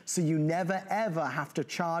panels, so you never ever have to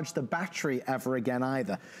charge the battery ever again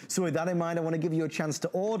either. So with that in mind, I want to give you a chance to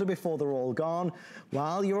order before they're all gone.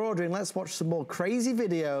 While you're ordering, let's watch some more crazy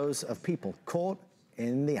videos of people caught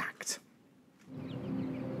in the act.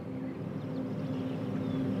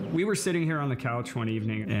 We were sitting here on the couch one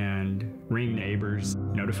evening and Ring neighbors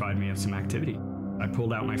notified me of some activity. I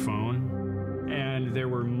pulled out my phone and there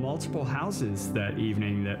were multiple houses that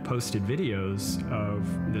evening that posted videos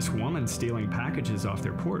of this woman stealing packages off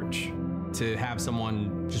their porch. To have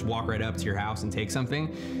someone just walk right up to your house and take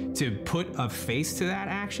something, to put a face to that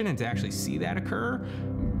action and to actually see that occur,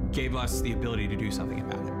 gave us the ability to do something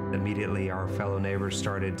about it. Immediately, our fellow neighbors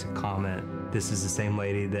started to comment, this is the same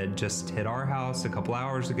lady that just hit our house a couple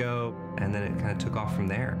hours ago, and then it kind of took off from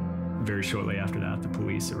there. Very shortly after that, the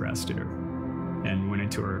police arrested her and went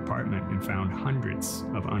into her apartment and found hundreds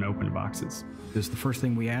of unopened boxes. This is the first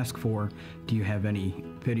thing we ask for. Do you have any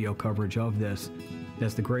video coverage of this?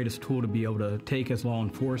 That's the greatest tool to be able to take as law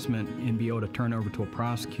enforcement and be able to turn over to a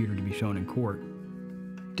prosecutor to be shown in court.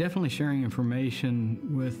 Definitely sharing information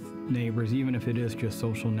with neighbors, even if it is just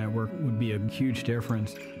social network, would be a huge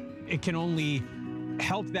difference. It can only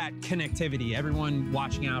help that connectivity, everyone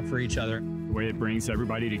watching out for each other. The way it brings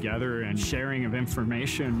everybody together and sharing of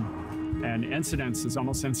information and incidents is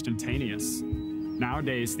almost instantaneous.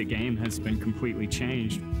 Nowadays, the game has been completely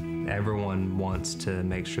changed. Everyone wants to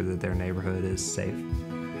make sure that their neighborhood is safe.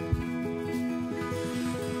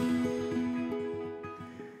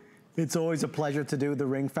 It's always a pleasure to do the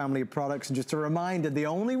Ring family of products. And just a reminder, the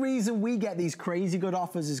only reason we get these crazy good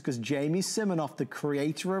offers is because Jamie Siminoff, the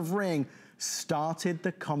creator of Ring, started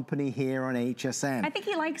the company here on HSN. I think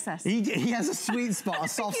he likes us. He has a sweet spot, a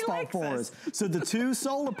soft spot for us. So the 2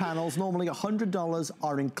 solar panels, normally $100,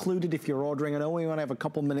 are included if you're ordering. I know we only have a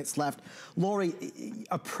couple minutes left. Lori,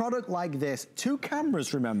 a product like this, 2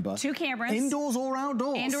 cameras, remember? 2 cameras. Indoors or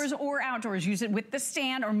outdoors? Indoors or outdoors. Use it with the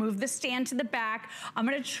stand or move the stand to the back. I'm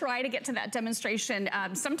gonna try to get to that demonstration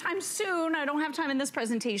sometime soon. I don't have time in this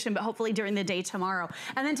presentation, but hopefully during the day tomorrow.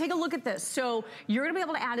 And then take a look at this. So you're gonna be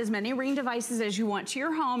able to add as many Ring devices as you want to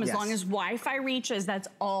your home, as long as Wi-Fi reaches. That's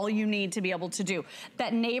all you need to be able to do.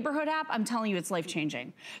 That neighborhood app, I'm telling you, it's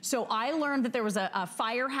life-changing. So I learned that there was a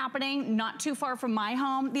fire happening not too far from my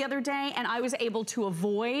home the other day, and I was able to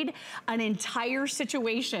avoid an entire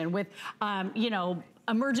situation with, you know,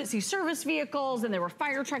 emergency service vehicles, and there were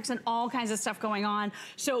fire trucks and all kinds of stuff going on.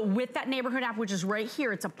 So with that neighborhood app, which is right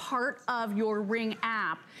here, it's a part of your Ring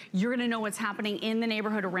app, you're gonna know what's happening in the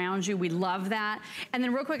neighborhood around you. We love that. And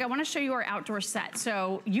then real quick, I wanna show you our outdoor set.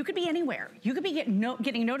 So you could be anywhere. You could be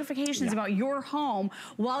getting notifications about your home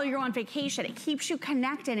while you're on vacation. It keeps you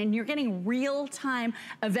connected and you're getting real-time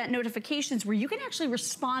event notifications where you can actually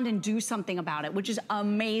respond and do something about it, which is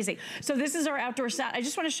amazing. So this is our outdoor set. I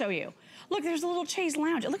just wanna show you. Look, there's a little chase nice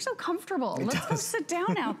lounge. It looks so comfortable. Let's go sit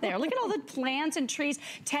down out there. Look at all the plants and trees.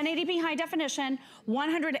 1080p high definition,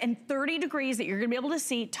 130 degrees that you're gonna be able to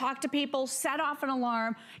see, talk to people, set off an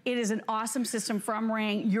alarm. It is an awesome system from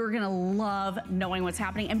Ring. You're gonna love knowing what's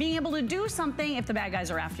happening and being able to do something if the bad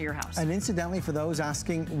guys are after your house. And incidentally, for those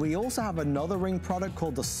asking, we also have another Ring product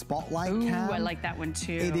called the Spotlight Cam. I like that one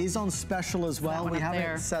too. It is on special as well. We have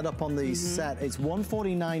it set up on the set. It's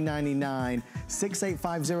 $149.99,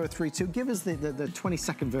 685032. Give us the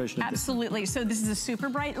 20-second version of this. Absolutely. So this is a super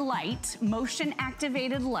bright light, motion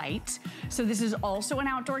activated light. So this is also an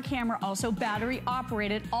outdoor camera, also battery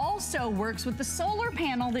operated, also works with the solar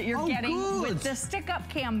panel that you're getting with the stick-up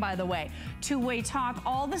cam, by the way. Two-way talk,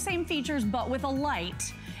 all the same features, but with a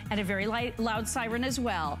light and a very loud siren as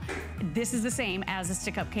well. This is the same as the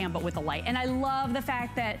stick-up cam, but with a light. And I love the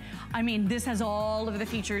fact that, I mean, this has all of the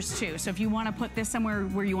features too. So if you want to put this somewhere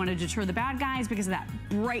where you want to deter the bad guys because of that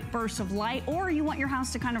bright burst of light, or you want your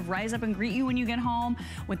house to kind of rise up and greet you when you get home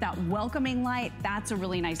with that welcoming light, that's a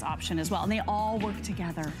really nice option as well. And they all work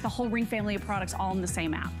together. The whole Ring family of products all in the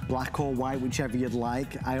same app. Black or white, whichever you'd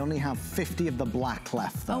like. I only have 50 of the black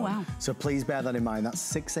left though. Oh, wow. So please bear that in mind. That's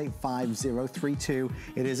 685032.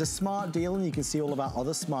 It is a smart deal, and you can see all of our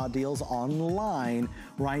other smart deals online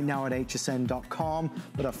right now at hsn.com,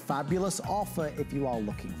 but a fabulous offer if you are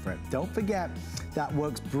looking for it. Don't forget, that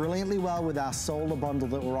works brilliantly well with our solar bundle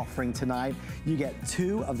that we're offering tonight. You get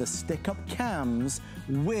 2 of the stick-up cams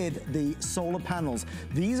with the solar panels.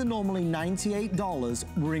 These are normally $98.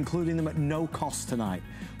 We're including them at no cost tonight.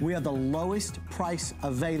 We are the lowest price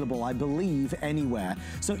available, I believe, anywhere.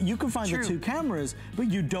 So you can find the 2 cameras, but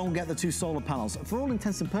you don't get the 2 solar panels. For all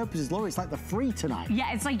intents and purposes, Laura, it's like the free tonight.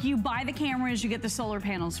 Yeah, it's like you buy the cameras, you get the solar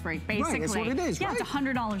panels free, basically. Right, that's what it is, yeah, right? It's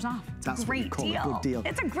 $100 off. It's a great deal. A good deal.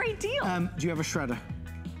 It's a great deal. Do you have a shredder?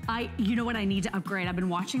 You know what, I need to upgrade. I've been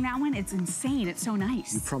watching that one. It's insane. It's so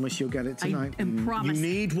nice. You promise you'll get it tonight? I promise. You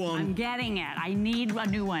need one. I'm getting it. I need a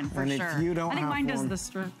new one for sure. And if you don't I think have mine does one, the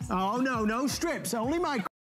strips. Oh, no strips. Only micro.